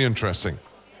going to be interesting.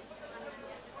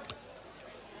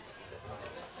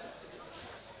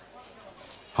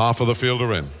 Half of the field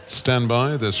are in. Stand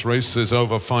by. This race is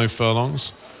over 5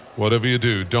 furlongs. Whatever you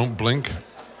do, don't blink,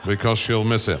 because she'll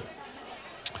miss it.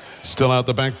 Still out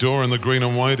the back door in the green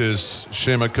and white is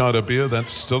Sheikha Cardabia.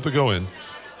 That's still to go in.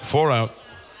 4 out.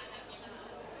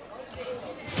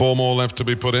 4 more left to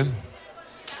be put in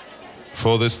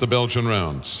for this, the Belgian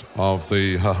rounds of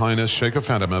the Her Highness Sheikha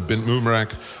Fatima Bint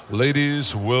Mubarak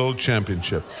Ladies World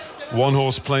Championship. 1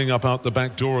 horse playing up out the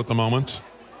back door at the moment,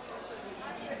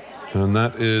 and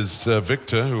that is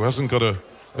Victor, who hasn't got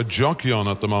a jockey on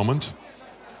at the moment.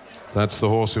 That's the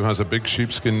horse who has a big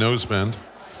sheepskin noseband.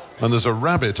 And there's a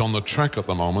rabbit on the track at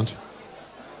the moment.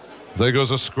 There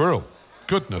goes a squirrel.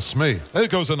 Goodness me. There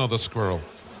goes another squirrel.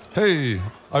 Hey,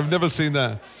 I've never seen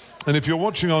that. And if you're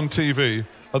watching on TV,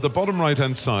 at the bottom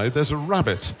right-hand side, there's a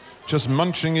rabbit just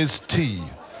munching his tea.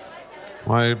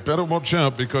 I better watch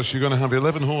out, because you're going to have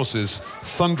 11 horses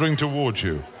thundering towards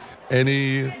you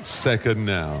any second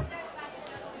now.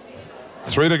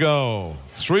 3 to go.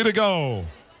 3 to go.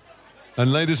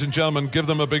 And ladies and gentlemen, give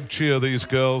them a big cheer, these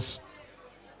girls.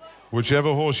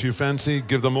 Whichever horse you fancy,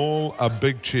 give them all a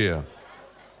big cheer.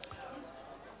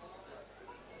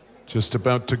 Just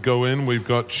about to go in, we've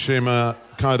got Sheikha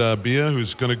Cardabia,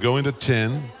 who's going to go into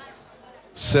 10.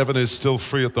 7 is still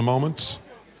free at the moment.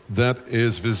 That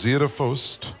is Vizier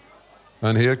Faust.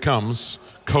 And here comes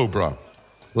Cobra.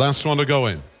 Last one to go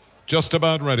in. Just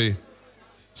about ready.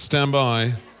 Stand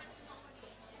by.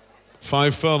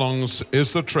 5 furlongs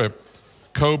is the trip.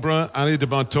 Cobra, Ali de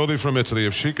Bartoli from Italy.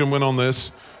 If she can win on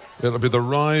this, it'll be the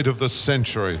ride of the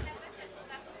century.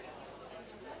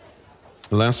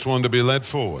 Last one to be led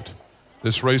forward.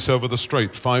 This race over the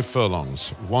straight, 5 furlongs,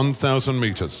 1,000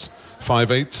 meters,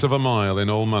 5/8 of a mile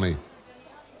in all money.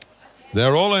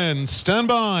 They're all in. Stand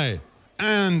by.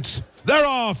 And they're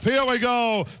off. Here we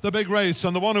go. The big race.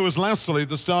 And the one who was last to leave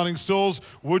the starting stalls,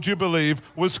 would you believe,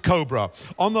 was Cobra.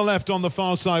 On the left, on the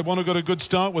far side, one who got a good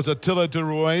start was Attila de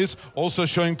Ruiz. Also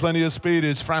showing plenty of speed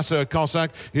is Fraser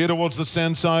Cossack. Here towards the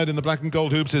stand side in the black and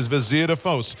gold hoops is Vizier de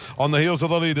Faust. On the heels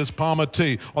of the leaders, Parma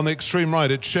T. On the extreme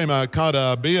right, it's Sheikha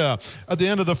Cardabia. At the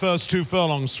end of the first 2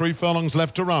 furlongs, 3 furlongs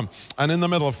left to run. And in the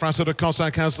middle, Fraser de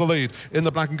Cossack has the lead. In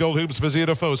the black and gold hoops, Vizier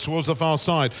de Faust towards the far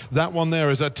side. That one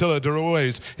there is Attila de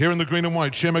Ruiz. Here in the green and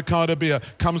white. Sheikha Bia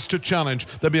comes to challenge.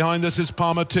 Then behind this is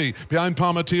Palmer T. Behind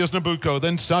Palmer T is Nabucco.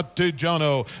 Then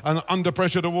Satijano. And under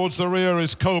pressure towards the rear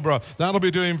is Cobra. That'll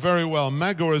be doing very well.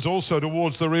 Magor is also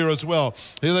towards the rear as well.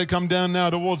 Here they come down now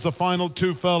towards the final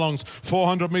 2 furlongs.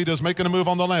 400 meters, making a move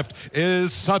on the left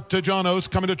is Satijano's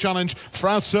coming to challenge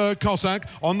Fraser Cossack.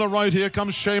 On the right here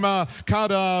comes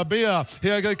Sheikha Bia.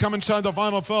 Here they come inside the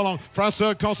final furlong.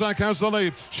 Fraser Cossack has the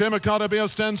lead. Sheikha Bia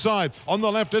stand side. On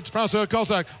the left it's Fraser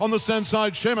Cossack. On the stand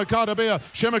side Sheikha Bia.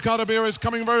 Sheikha Bia is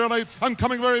coming very late and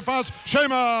coming very fast.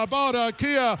 Shema Bada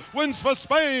Kia wins for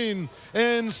Spain.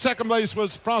 In second place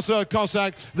was Fraser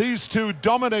Cossack. These two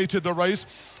dominated the race.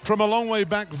 From a long way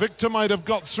back, Victor might have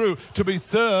got through to be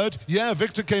third. Yeah,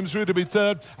 Victor came through to be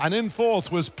third. And in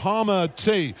fourth was Palmer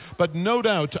T. But no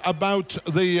doubt about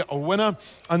the winner.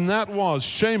 And that was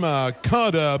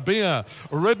Sheikha Bia,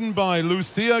 ridden by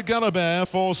Lucia Galabert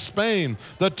for Spain,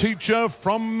 the teacher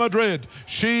from Madrid.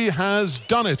 She has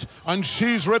done it. And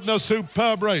she's ridden a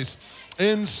superb race.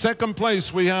 In second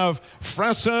place, we have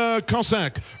Fraser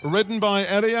Cossack, ridden by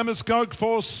Eri Emiskog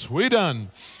for Sweden.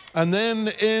 And then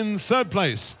in third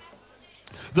place,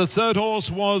 the third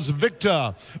horse was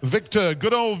Victor. Victor,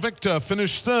 good old Victor,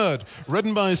 finished third,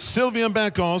 ridden by Sylvia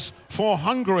Bakos for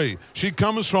Hungary. She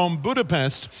comes from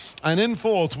Budapest. And in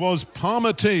fourth was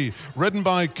Palmer T, ridden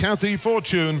by Kathy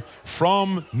Fortune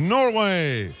from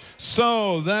Norway.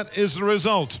 So that is the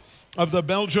result of the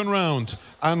Belgian round.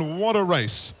 And what a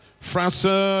race.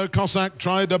 Fraser Cossack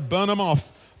tried to burn him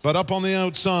off. But up on the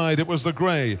outside, it was the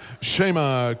grey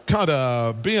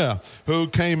Sheikha Bia who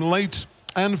came late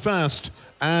and fast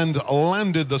and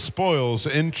landed the spoils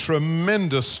in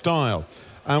tremendous style.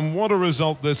 And what a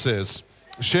result this is.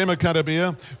 Sheikha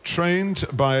Bia, trained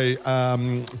by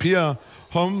Pia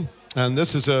Holm, and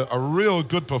this is a real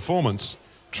good performance.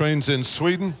 Trains in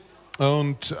Sweden.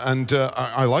 Owned, and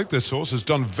I like this horse, has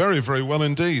done very, very well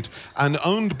indeed. And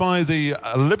owned by the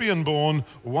Libyan-born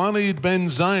Walid Ben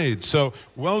Zayed. So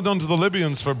well done to the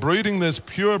Libyans for breeding this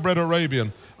purebred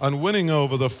Arabian and winning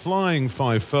over the flying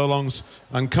 5 furlongs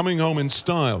and coming home in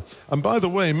style. And by the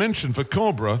way, mention for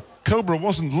Cobra, Cobra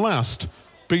wasn't last,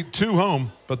 beat 2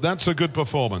 home, but that's a good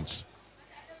performance.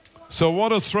 So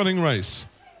what a thrilling race.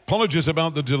 Apologies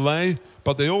about the delay,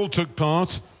 but they all took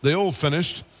part, they all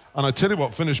finished. And I tell you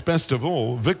what finished best of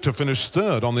all, Victor finished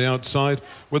third on the outside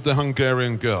with the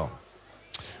Hungarian girl.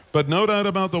 But no doubt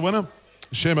about the winner,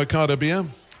 Sheikha Bia,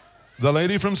 the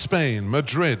lady from Spain,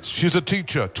 Madrid. She's a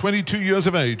teacher, 22 years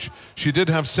of age. She did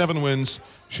have 7 wins.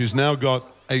 She's now got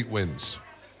 8 wins.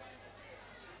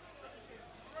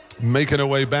 Making her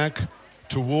way back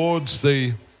towards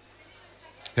the...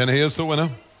 And here's the winner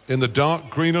in the dark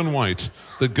green and white.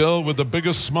 The girl with the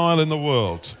biggest smile in the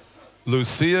world,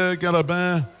 Lucia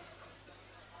Galabert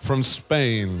from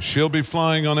Spain. She'll be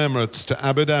flying on Emirates to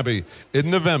Abu Dhabi in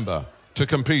November to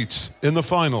compete in the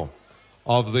final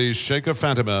of the Sheikha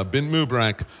Fatima Bint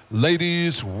Mubarak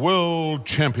Ladies World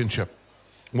Championship.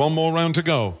 One more round to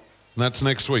go, and that's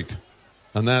next week,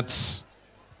 and that's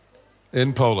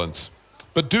in Poland.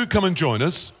 But do come and join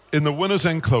us in the winner's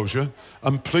enclosure,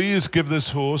 and please give this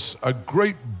horse a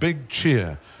great big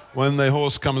cheer when the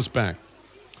horse comes back.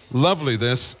 Lovely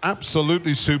this,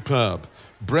 absolutely superb.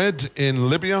 Bred in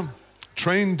Libya,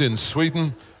 trained in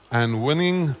Sweden, and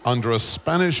winning under a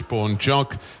Spanish-born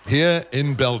jock here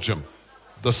in Belgium.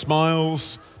 The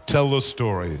smiles tell the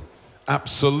story.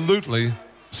 Absolutely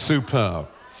superb.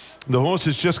 The horse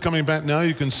is just coming back now.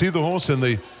 You can see the horse in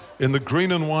the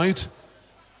green and white.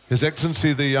 His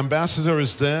Excellency, the ambassador,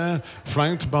 is there,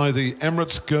 flanked by the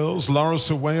Emirates girls. Lara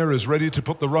Saweya is ready to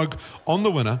put the rug on the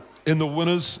winner in the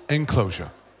winner's enclosure.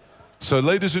 So,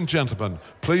 ladies and gentlemen,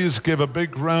 please give a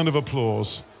big round of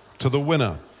applause to the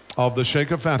winner of the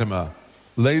Sheikha Fatima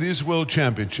Ladies World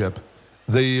Championship,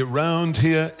 the round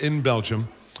here in Belgium.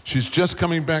 She's just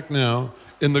coming back now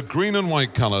in the green and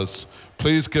white colors.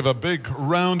 Please give a big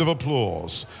round of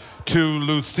applause to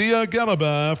Lucia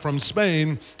Galabert from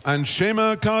Spain and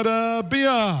Sheikha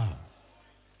Bia.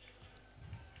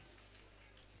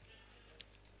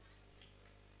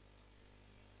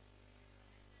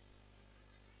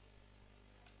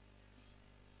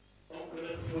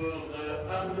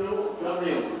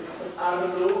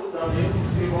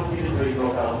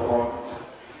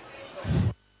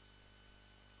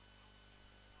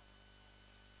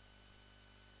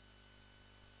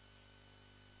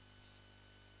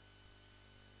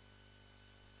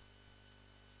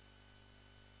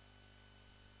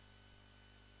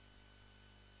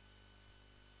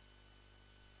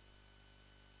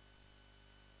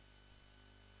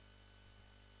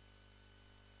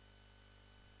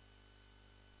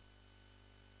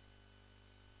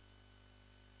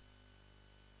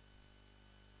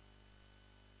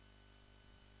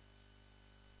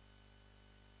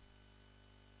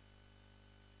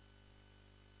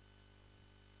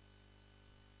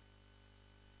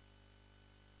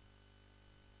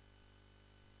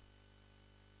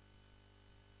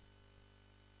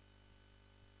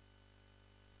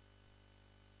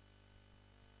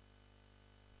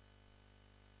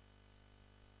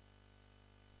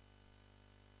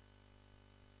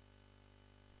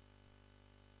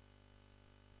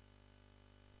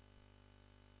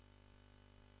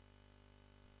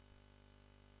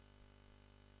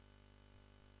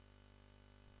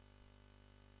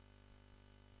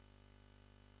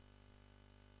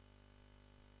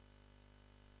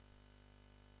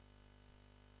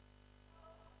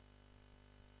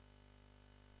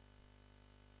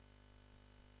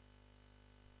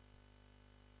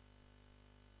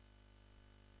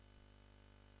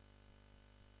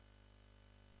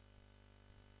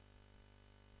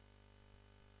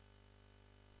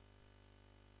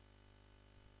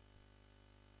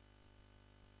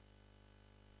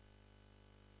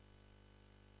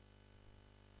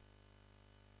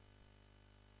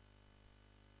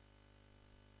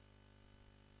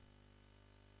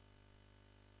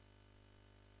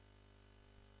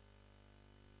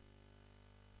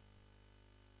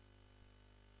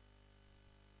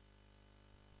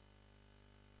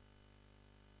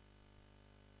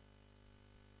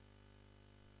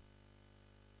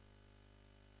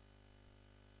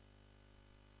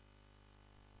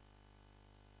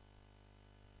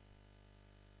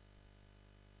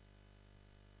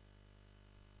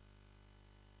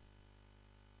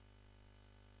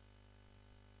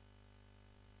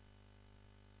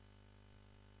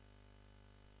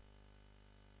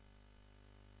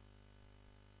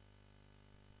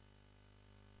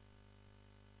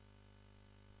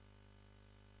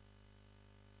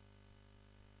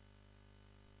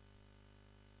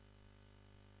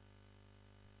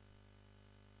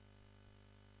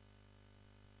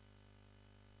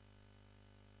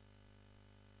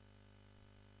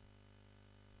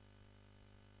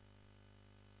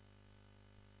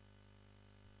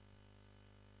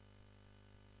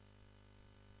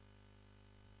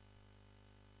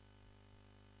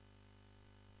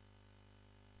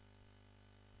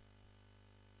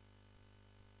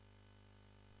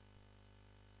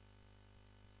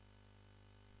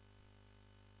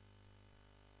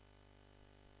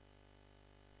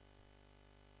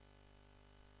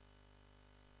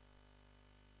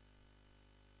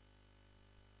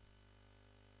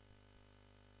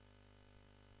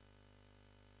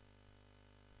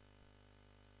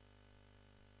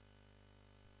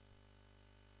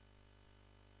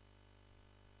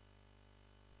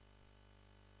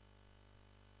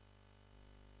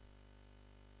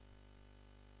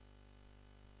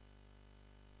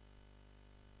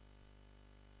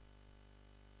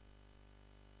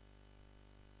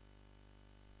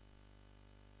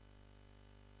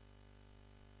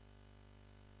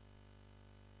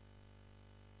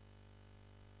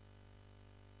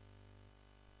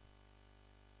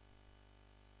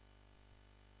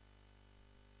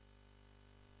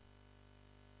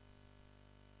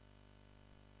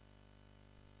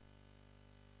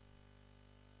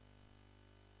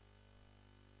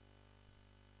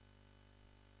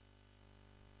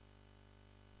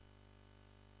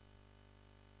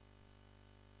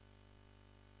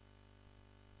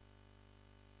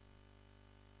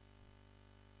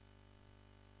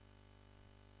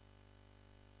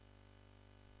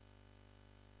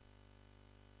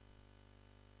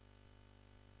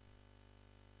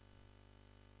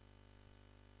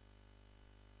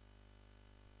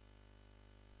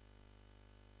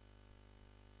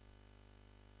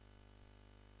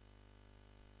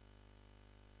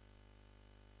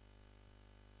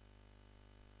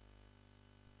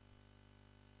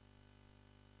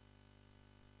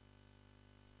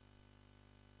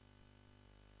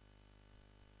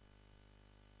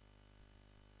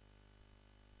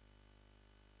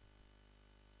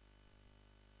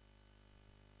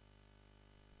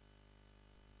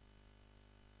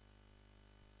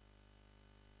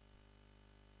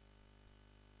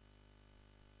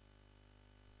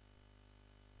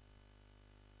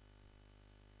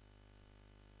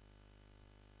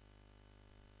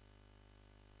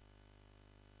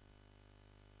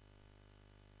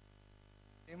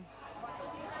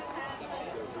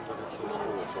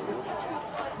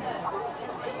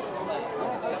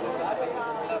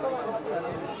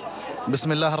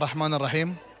 بسم الله الرحمن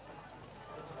الرحيم.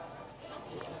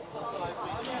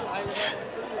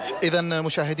 إذا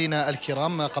مشاهدينا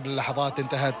الكرام، قبل لحظات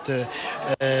انتهت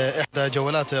إحدى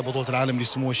جولات بطولة العالم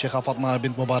لسمو الشيخة فاطمة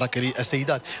بنت مبارك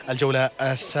للسيدات، الجولة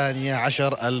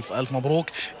 12. ألف مبروك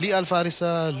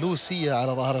للفارسة لوسية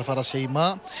على ظهر الفرس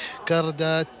شيماء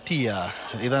كارداتيا.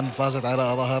 إذا فازت على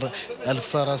ظهر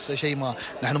الفرس شيماء.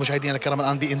 نحن مشاهدينا الكرام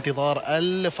الآن بانتظار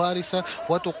الفارسة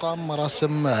وتقام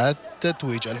مراسم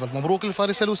التتويج. ألف مبروك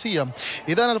للفارسة لوسية.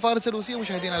 إذا الفارسة لوسية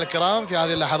مشاهدينا الكرام في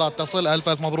هذه اللحظات تصل. ألف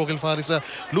مبروك للفارسة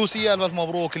لوسية. ألف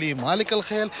مبروك لمالك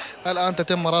الخيل. الآن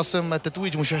تتم مراسم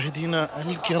التتويج مشاهدينا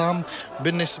الكرام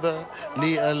بالنسبة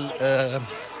لل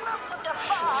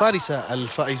فارسة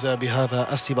الفائزة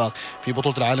بهذا السباق في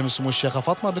بطولة العالم لسمو الشيخة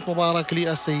فاطمة بنت مبارك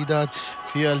للسيدات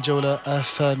في الجولة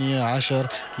 12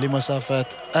 لمسافة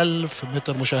 1000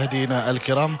 متر. مشاهدينا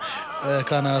الكرام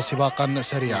كان سباقا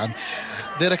سريعا.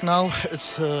 Derek, now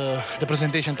it's the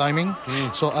presentation timing.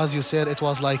 So as you said, it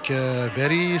was like a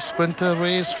very sprinter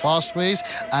race, fast race,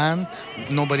 and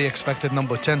nobody expected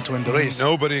number 10 to win the race.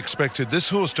 Nobody expected. This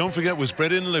horse, don't forget, was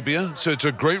bred in Libya, so it's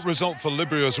a great result for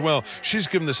Libya as well. She's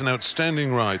given this an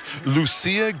outstanding ride.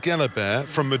 Lucia Gelabert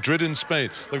from Madrid in Spain.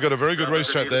 They've got a very good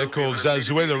racetrack there called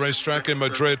Zazuela Racetrack in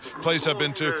Madrid, place I've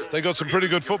been to. They got some pretty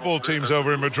good football teams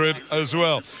over in Madrid as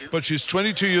well. But she's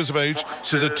 22 years of age.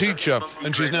 She's a teacher,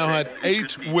 and she's now had 8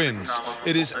 wins.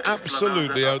 It is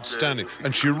absolutely outstanding,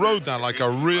 and she rode that like a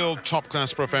real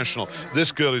top-class professional.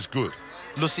 This girl is good.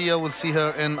 Lucia, will see her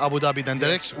in Abu Dhabi then,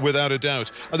 Derek? Yes, without a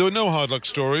doubt. And there were no hard luck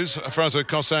stories. Fraser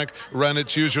Cossack ran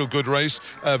its usual good race.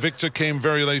 Victor came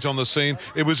very late on the scene.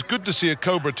 It was good to see a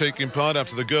Cobra taking part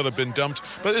after the girl had been dumped.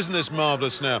 But isn't this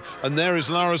marvellous now? And there is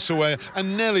Lara Souaya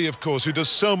and Nelly, of course, who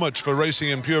does so much for racing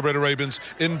in purebred Arabians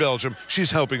in Belgium.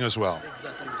 She's helping as well.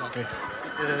 Exactly.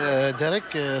 Derek,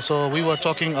 so we were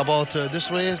talking about this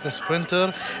race, the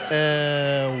sprinter,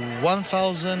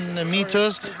 1,000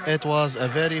 meters. It was a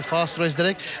very fast race,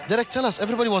 Derek. Derek, tell us,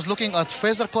 everybody was looking at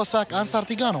Fraser Cossack and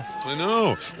Sartigano. I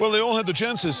know. Well, they all had the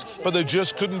chances, but they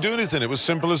just couldn't do anything. It was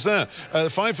simple as that.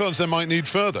 5 furlongs, they might need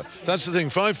further. That's the thing.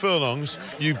 5 furlongs,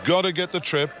 you've got to get the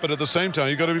trip, but at the same time,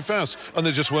 you've got to be fast. And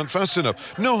they just weren't fast enough.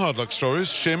 No hard luck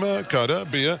stories. Shema, Kada,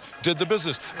 Bia did the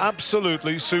business.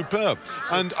 Absolutely superb.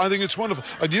 And I think it's wonderful.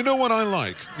 And you know what I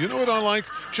like? You know what I like?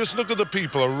 Just look at the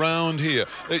people around here.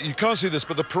 You can't see this,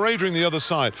 but the parade ring the other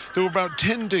side, there were about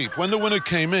 10 deep. When the winner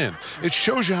came in, it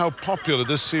shows you how popular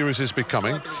this series is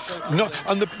becoming. No,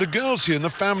 and the girls here and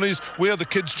the families, we have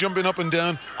the kids jumping up and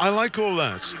down. I like all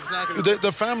that. Exactly.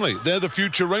 The family, they're the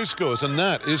future racegoers, and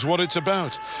that is what it's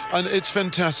about. And it's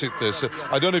fantastic, this.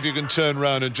 I don't know if you can turn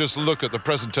around and just look at the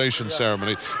presentation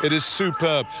ceremony. It is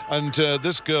superb. And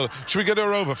this girl, should we get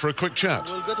her over for a quick chat?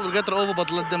 We'll get her over, but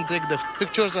let them take the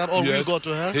pictures and or we'll go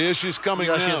to her. Here she's coming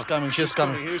now. She's coming.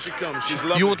 Here she comes. She's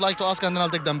lovely. You would like to ask her and then I'll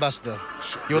take the ambassador.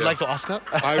 You would like to ask her?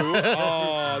 I will.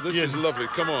 Oh, this is lovely.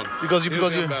 Come on. Because you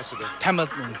ambassador.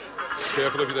 تحملت.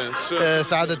 Careful of you then.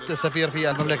 سعادة السفير في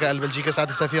المملكة البلجيكية.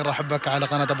 سعادة السفير رحب بك على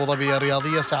قناة أبو ظبي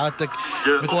الرياضية. سعادتك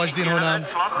متواجدين هنا،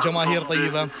 جماهير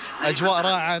طيبة، أجواء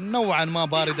رائعة نوعا ما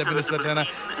باردة بالنسبة لنا.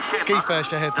 كيف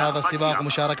شاهدت هذا السباق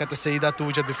ومشاركة السيدات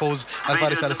توجد بفوز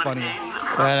الفارسة الإسبانية؟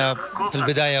 أنا في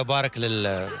البداية أبارك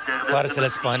للفارسة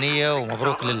الإسبانية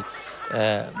ومبروك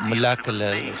للملاك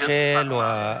الخيل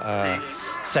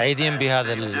وسعيدين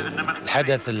بهذا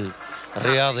الحدث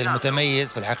الرياضي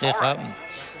المتميز. في الحقيقة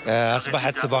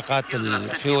أصبحت سباقات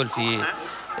الخيول في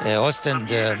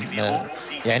أوستند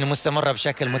يعني مستمرة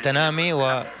بشكل متنامي،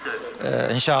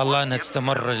 وإن شاء الله أنها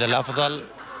تستمر للأفضل.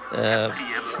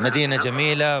 مدينة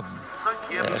جميلة،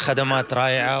 خدمات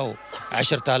رائعة،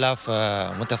 و10,000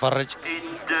 متفرج.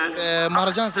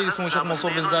 مهرجان سيدي سمو الشيخ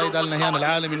منصور بن زايد آل نهيان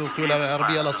العالمي للخيول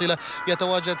العربية الأصيلة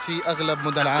يتواجد في أغلب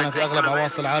مدن العالم، في أغلب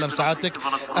عواصم العالم. سعادتك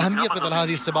أهمية مثل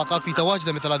هذه السباقات في تواجد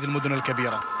مثل هذه المدن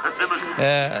الكبيرة؟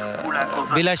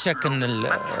 بلا شك أن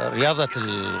رياضة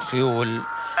الخيول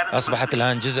أصبحت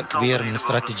الآن جزء كبير من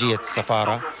استراتيجية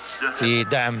السفارة في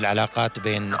دعم العلاقات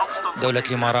بين دولة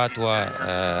الإمارات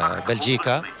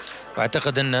وبلجيكا.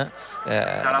 واعتقد ان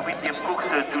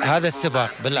هذا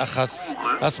السباق بالاخص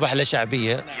اصبح له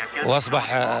شعبيه،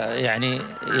 واصبح يعني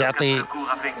يعطي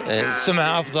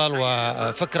سمعه افضل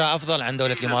وفكره افضل عن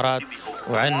دوله الامارات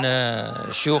وعن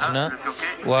شيوخنا،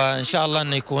 وان شاء الله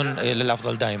انه يكون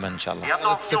للافضل دائما ان شاء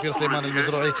الله. السفير سليمان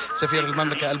المزروعي سفير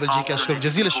المملكه البلجيكيه، اشكرك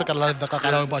جزيل الشكر على الدقائق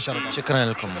على مباشره. شكرا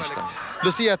لكم.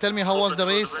 Lucia, tell me how was the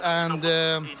race and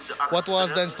what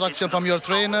was the instruction from your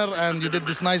trainer, and you did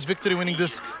this nice victory winning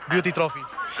this beauty trophy.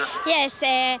 Yes,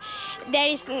 there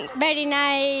is very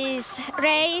nice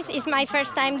race. It's my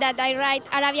first time that I ride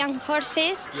Arabian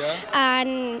horses,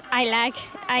 and I like.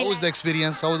 How was the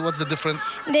experience? What's the difference?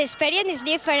 The experience is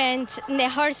different.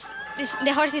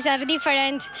 The horses are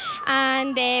different, and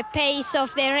the pace of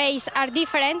the race are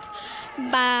different,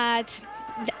 but.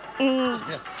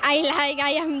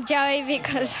 I enjoy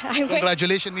because I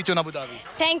Congratulations, meet you in Abu Dhabi.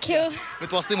 Thank you.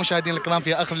 متواصلين مشاهدينا الكرام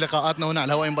في اخر لقاءاتنا هنا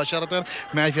على الهواء مباشره.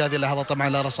 معي في هذه اللحظات طبعا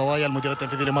لارا صوايا المدير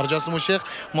التنفيذي لمهرجان سمو الشيخ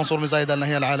منصور بن زايد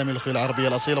النهائي العالمي للخيول العربيه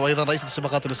الاصيله، وايضا رئيس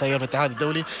السباقات النسائيه في الاتحاد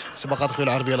الدولي سباقات الخيول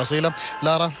العربيه الاصيله.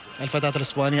 لارا الفتاه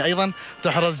الاسبانيه ايضا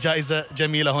تحرز جائزه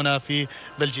جميله هنا في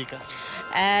بلجيكا.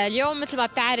 اليوم مثل ما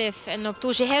بتعرف انه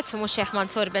بتوجهات سمو الشيخ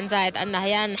منصور بن زايد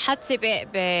النهيان حط سباق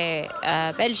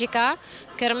ببلجيكا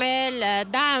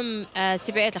كرمال دعم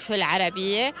سباقات الخيول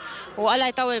العربية، والله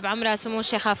يطول بعمرها سمو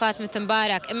الشيخة فاطمة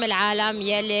مبارك ام العالم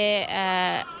يلي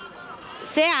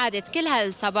ساعدت كل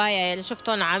هالصبايا اللي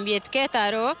شفتهم عم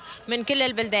يتكاتروا من كل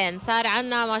البلدان. صار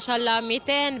عنا ما شاء الله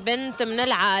 200 بنت من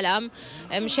العالم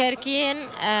مشاركين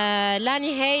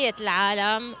لنهاية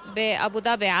العالم بأبو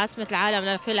ظبي عاصمة العالم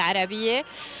للخيول العربية.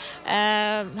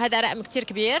 هذا رقم كتير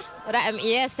كبير، رقم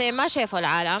قياسي ما شافه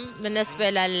العالم بالنسبة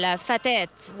للفتاة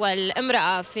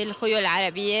والامرأة في الخيول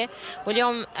العربية.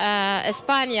 واليوم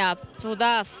إسبانيا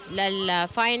تضاف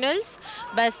للفاينلز،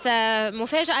 بس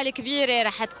مفاجأة الكبيرة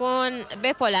رح تكون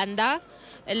ببولندا.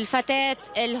 الفتاة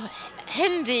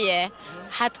الهندية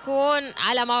حتكون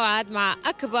على موعد مع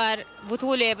أكبر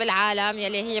بطولة بالعالم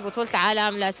يلي هي بطولة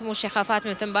العالم لسمو الشيخة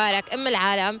فاطمة مبارك أم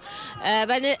العالم.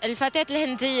 الفتاة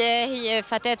الهندية هي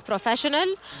فتاة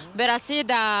بروفيشنال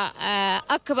برصيدها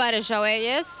أكبر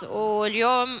الجوائز،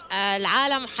 واليوم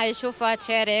العالم حيشوفها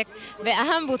تشارك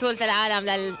بأهم بطولة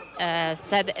العالم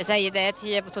للسيدات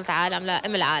هي بطولة العالم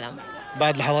لأم العالم.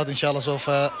 بعد لحظات إن شاء الله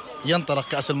سوف ينطلق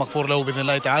كأس المغفور له بإذن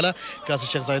الله تعالى، كأس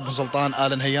الشيخ زايد بن سلطان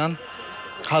آل نهيان.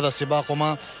 هذا السباق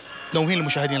وما تنوهين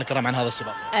المشاهدين الكرام عن هذا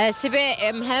السباق؟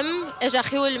 سباق مهم، اجى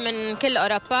خيول من كل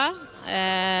اوروبا.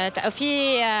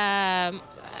 في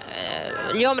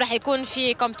اليوم رح يكون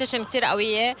في كومبيتيشن كتير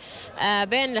قوية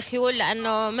بين الخيول،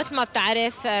 لأنه مثل ما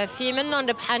بتعرف في منهم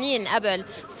ربحانين قبل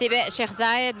سباق شيخ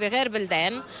زايد بغير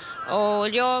بلدان،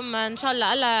 واليوم ان شاء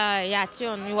الله الله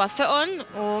يعطيهم يوفقهم.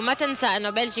 وما تنسى انه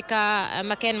بلجيكا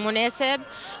مكان مناسب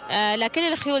لكل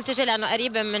الخيول تجي، لانه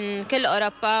قريبه من كل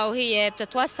اوروبا، وهي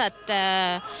بتتوسط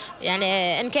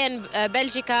يعني ان كان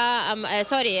بلجيكا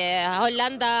سوري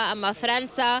هولندا اما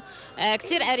فرنسا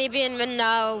كثير قريبين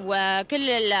منا، وكل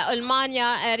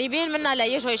المانيا قريبين منا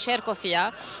ليجوا يشاركوا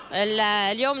فيها.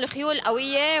 اليوم الخيول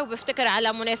قويه وبفتكر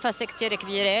على منافسه كثير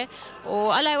كبيره،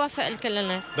 والله يوفق لكل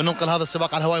الناس. بننقل هذا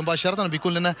السباق على الهواء مباشرة،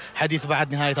 وبيكون لنا حديث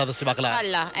بعد نهاية هذا السباق الآن.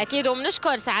 هلا أكيد،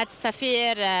 وبنشكر سعادة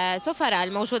السفير سفراء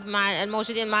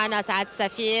الموجودين معنا، سعادة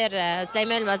السفير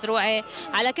سليمان المزروعي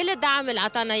على كل الدعم اللي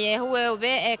أعطانا إياه هو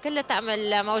وباقي كل الطاقم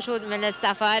الموجود من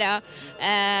السفارة،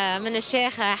 من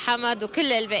الشيخ حمد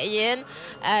وكل الباقيين.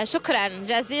 شكرا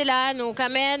جزيلا.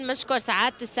 وكمان بنشكر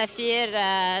سعادة السفير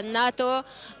الناتو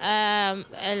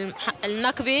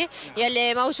النقبي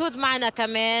يلي موجود معنا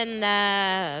كمان،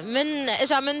 من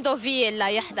اجا من دوفيل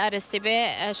ليحضر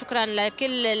السباق. شكرا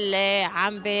لكل اللي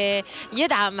عم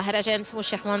بيدعم مهرجان سمو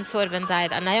الشيخ منصور بن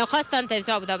زايد النهائي، وخاصه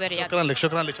تلفزيون ابو ظبي الرياضي.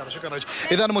 شكرا لك.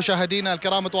 اذا مشاهدينا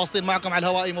الكرام متواصلين معكم على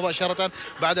الهواء مباشره.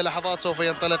 بعد لحظات سوف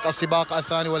ينطلق السباق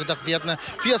الثاني، ولتغطيتنا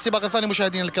في السباق الثاني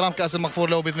مشاهدينا الكرام كاس المغفور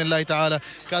له باذن الله تعالى،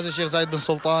 كاس الشيخ زايد بن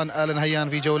سلطان آل نهيان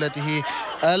في جولته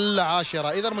العاشره.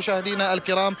 اذا مشاهدينا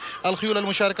الكرام الخيول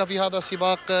المشاركه في هذا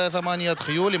السباق 8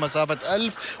 خيول لمسافه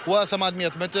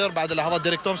 1800 متر. بعد لحظات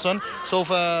ديريك تومسون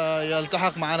سوف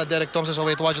يلتحق معنا، ديريك تومسون سوف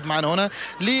يتواجد معنا هنا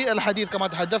للحديث كما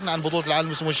تحدثنا عن بطولة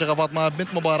العالم لسمو الشيخة فاطمة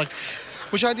بنت مبارك.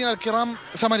 مشاهدينا الكرام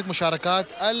 8 مشاركات،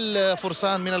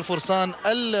 الفرسان من الفرسان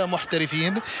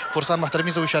المحترفين، فرسان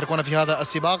محترفين سوف يشاركون في هذا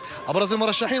السباق. ابرز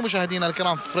المرشحين مشاهدينا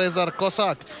الكرام فريزر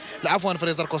كوساك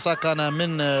كان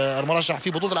من المرشح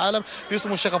في بطولة العالم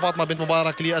لسمو الشيخة فاطمة بنت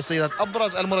مبارك للسيدات.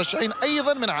 ابرز المرشحين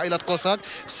ايضا من عائلة كوساك،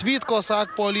 سبيد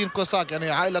كوساك، بولين كوساك،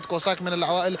 يعني عائلة كوساك من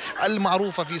العوائل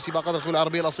المعروفة في سباقات الخيول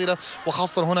العربية الأصيلة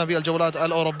وخاصة هنا في الجولات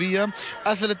الأوروبية.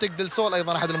 أثلتيك ديل سول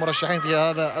أيضا أحد المرشحين في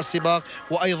هذا السباق،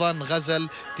 وأيضا غزل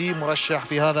دي مرشح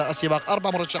في هذا السباق.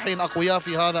 4 مرشحين أقوياء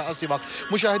في هذا السباق.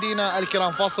 مشاهدينا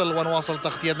الكرام فاصل ونواصل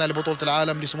تغطيتنا لبطولة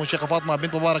العالم لسمو الشيخة فاطمة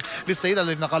بنت مبارك للسيدة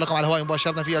الذي نقل لكم على الهواء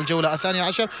مباشرة في الجولة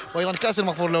 12، وأيضا كأس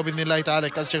المغفور له بإذن الله تعالى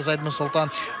كأس الشيخ زايد بن سلطان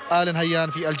آل نهيان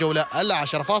في الجولة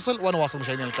 10. فاصل ونواصل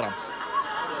مشاهدينا الكرام.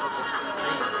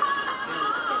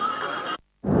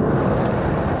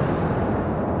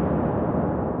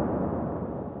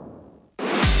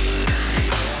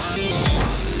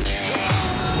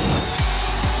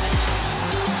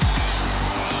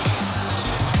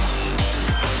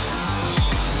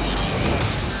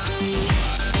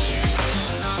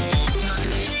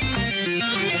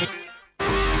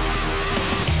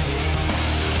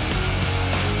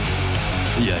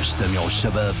 يجتمع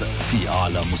الشباب في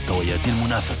أعلى مستويات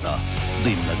المنافسة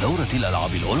ضمن دورة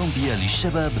الألعاب الأولمبية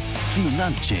للشباب في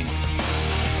نانتشينغ.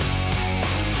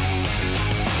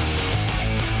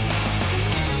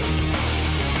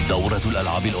 دورة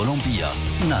الألعاب الأولمبية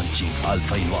نانتشينغ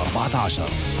 2014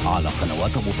 على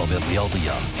قنوات أبو ظبي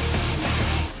الرياضية.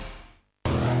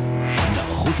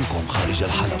 نأخذكم خارج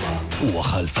الحلبة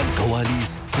وخلف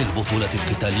الكواليس في البطولة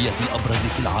القتالية الأبرز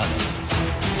في العالم.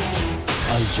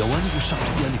 الجوانب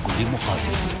الشخصية لكل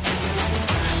مقاتل،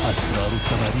 أسرار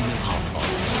التمارين الخاصة،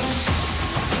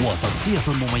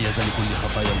 وتغطية مميزة لكل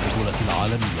خفايا البطولة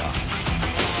العالمية.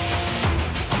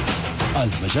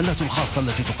 المجلة الخاصة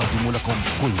التي تقدم لكم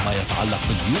كل ما يتعلق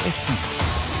بالUFC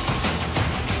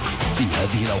في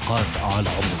هذه الأوقات على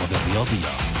أبو ظبي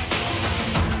الرياضية.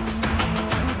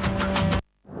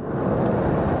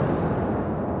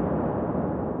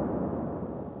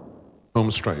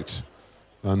 Home straight,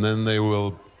 and then they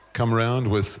will come around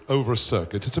with over a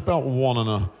circuit. It's about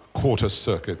 1.25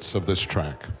 circuits of this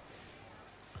track.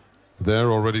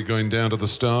 They're already going down to the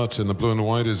start. In the blue and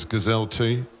white is Gazelle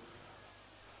T.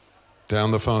 Down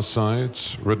the far side,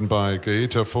 ridden by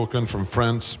Gaëtan Faucon from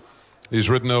France. He's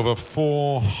ridden over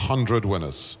 400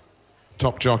 winners.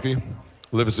 Top jockey,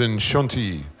 lives in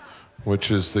Chantilly, which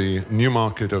is the new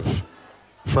market of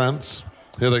France.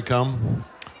 Here they come.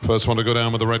 First one to go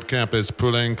down with the red cap is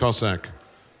Poulain Cossack.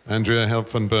 Andrea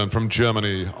Helfenburn from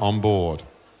Germany on board.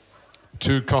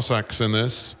 Two Cossacks in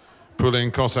this.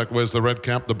 Poulain Cossack wears the red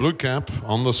cap. The blue cap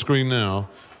on the screen now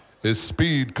is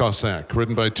Speed Cossack,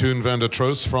 ridden by Toon van der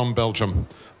Troos from Belgium,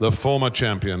 the former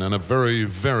champion and a very,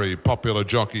 very popular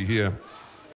jockey here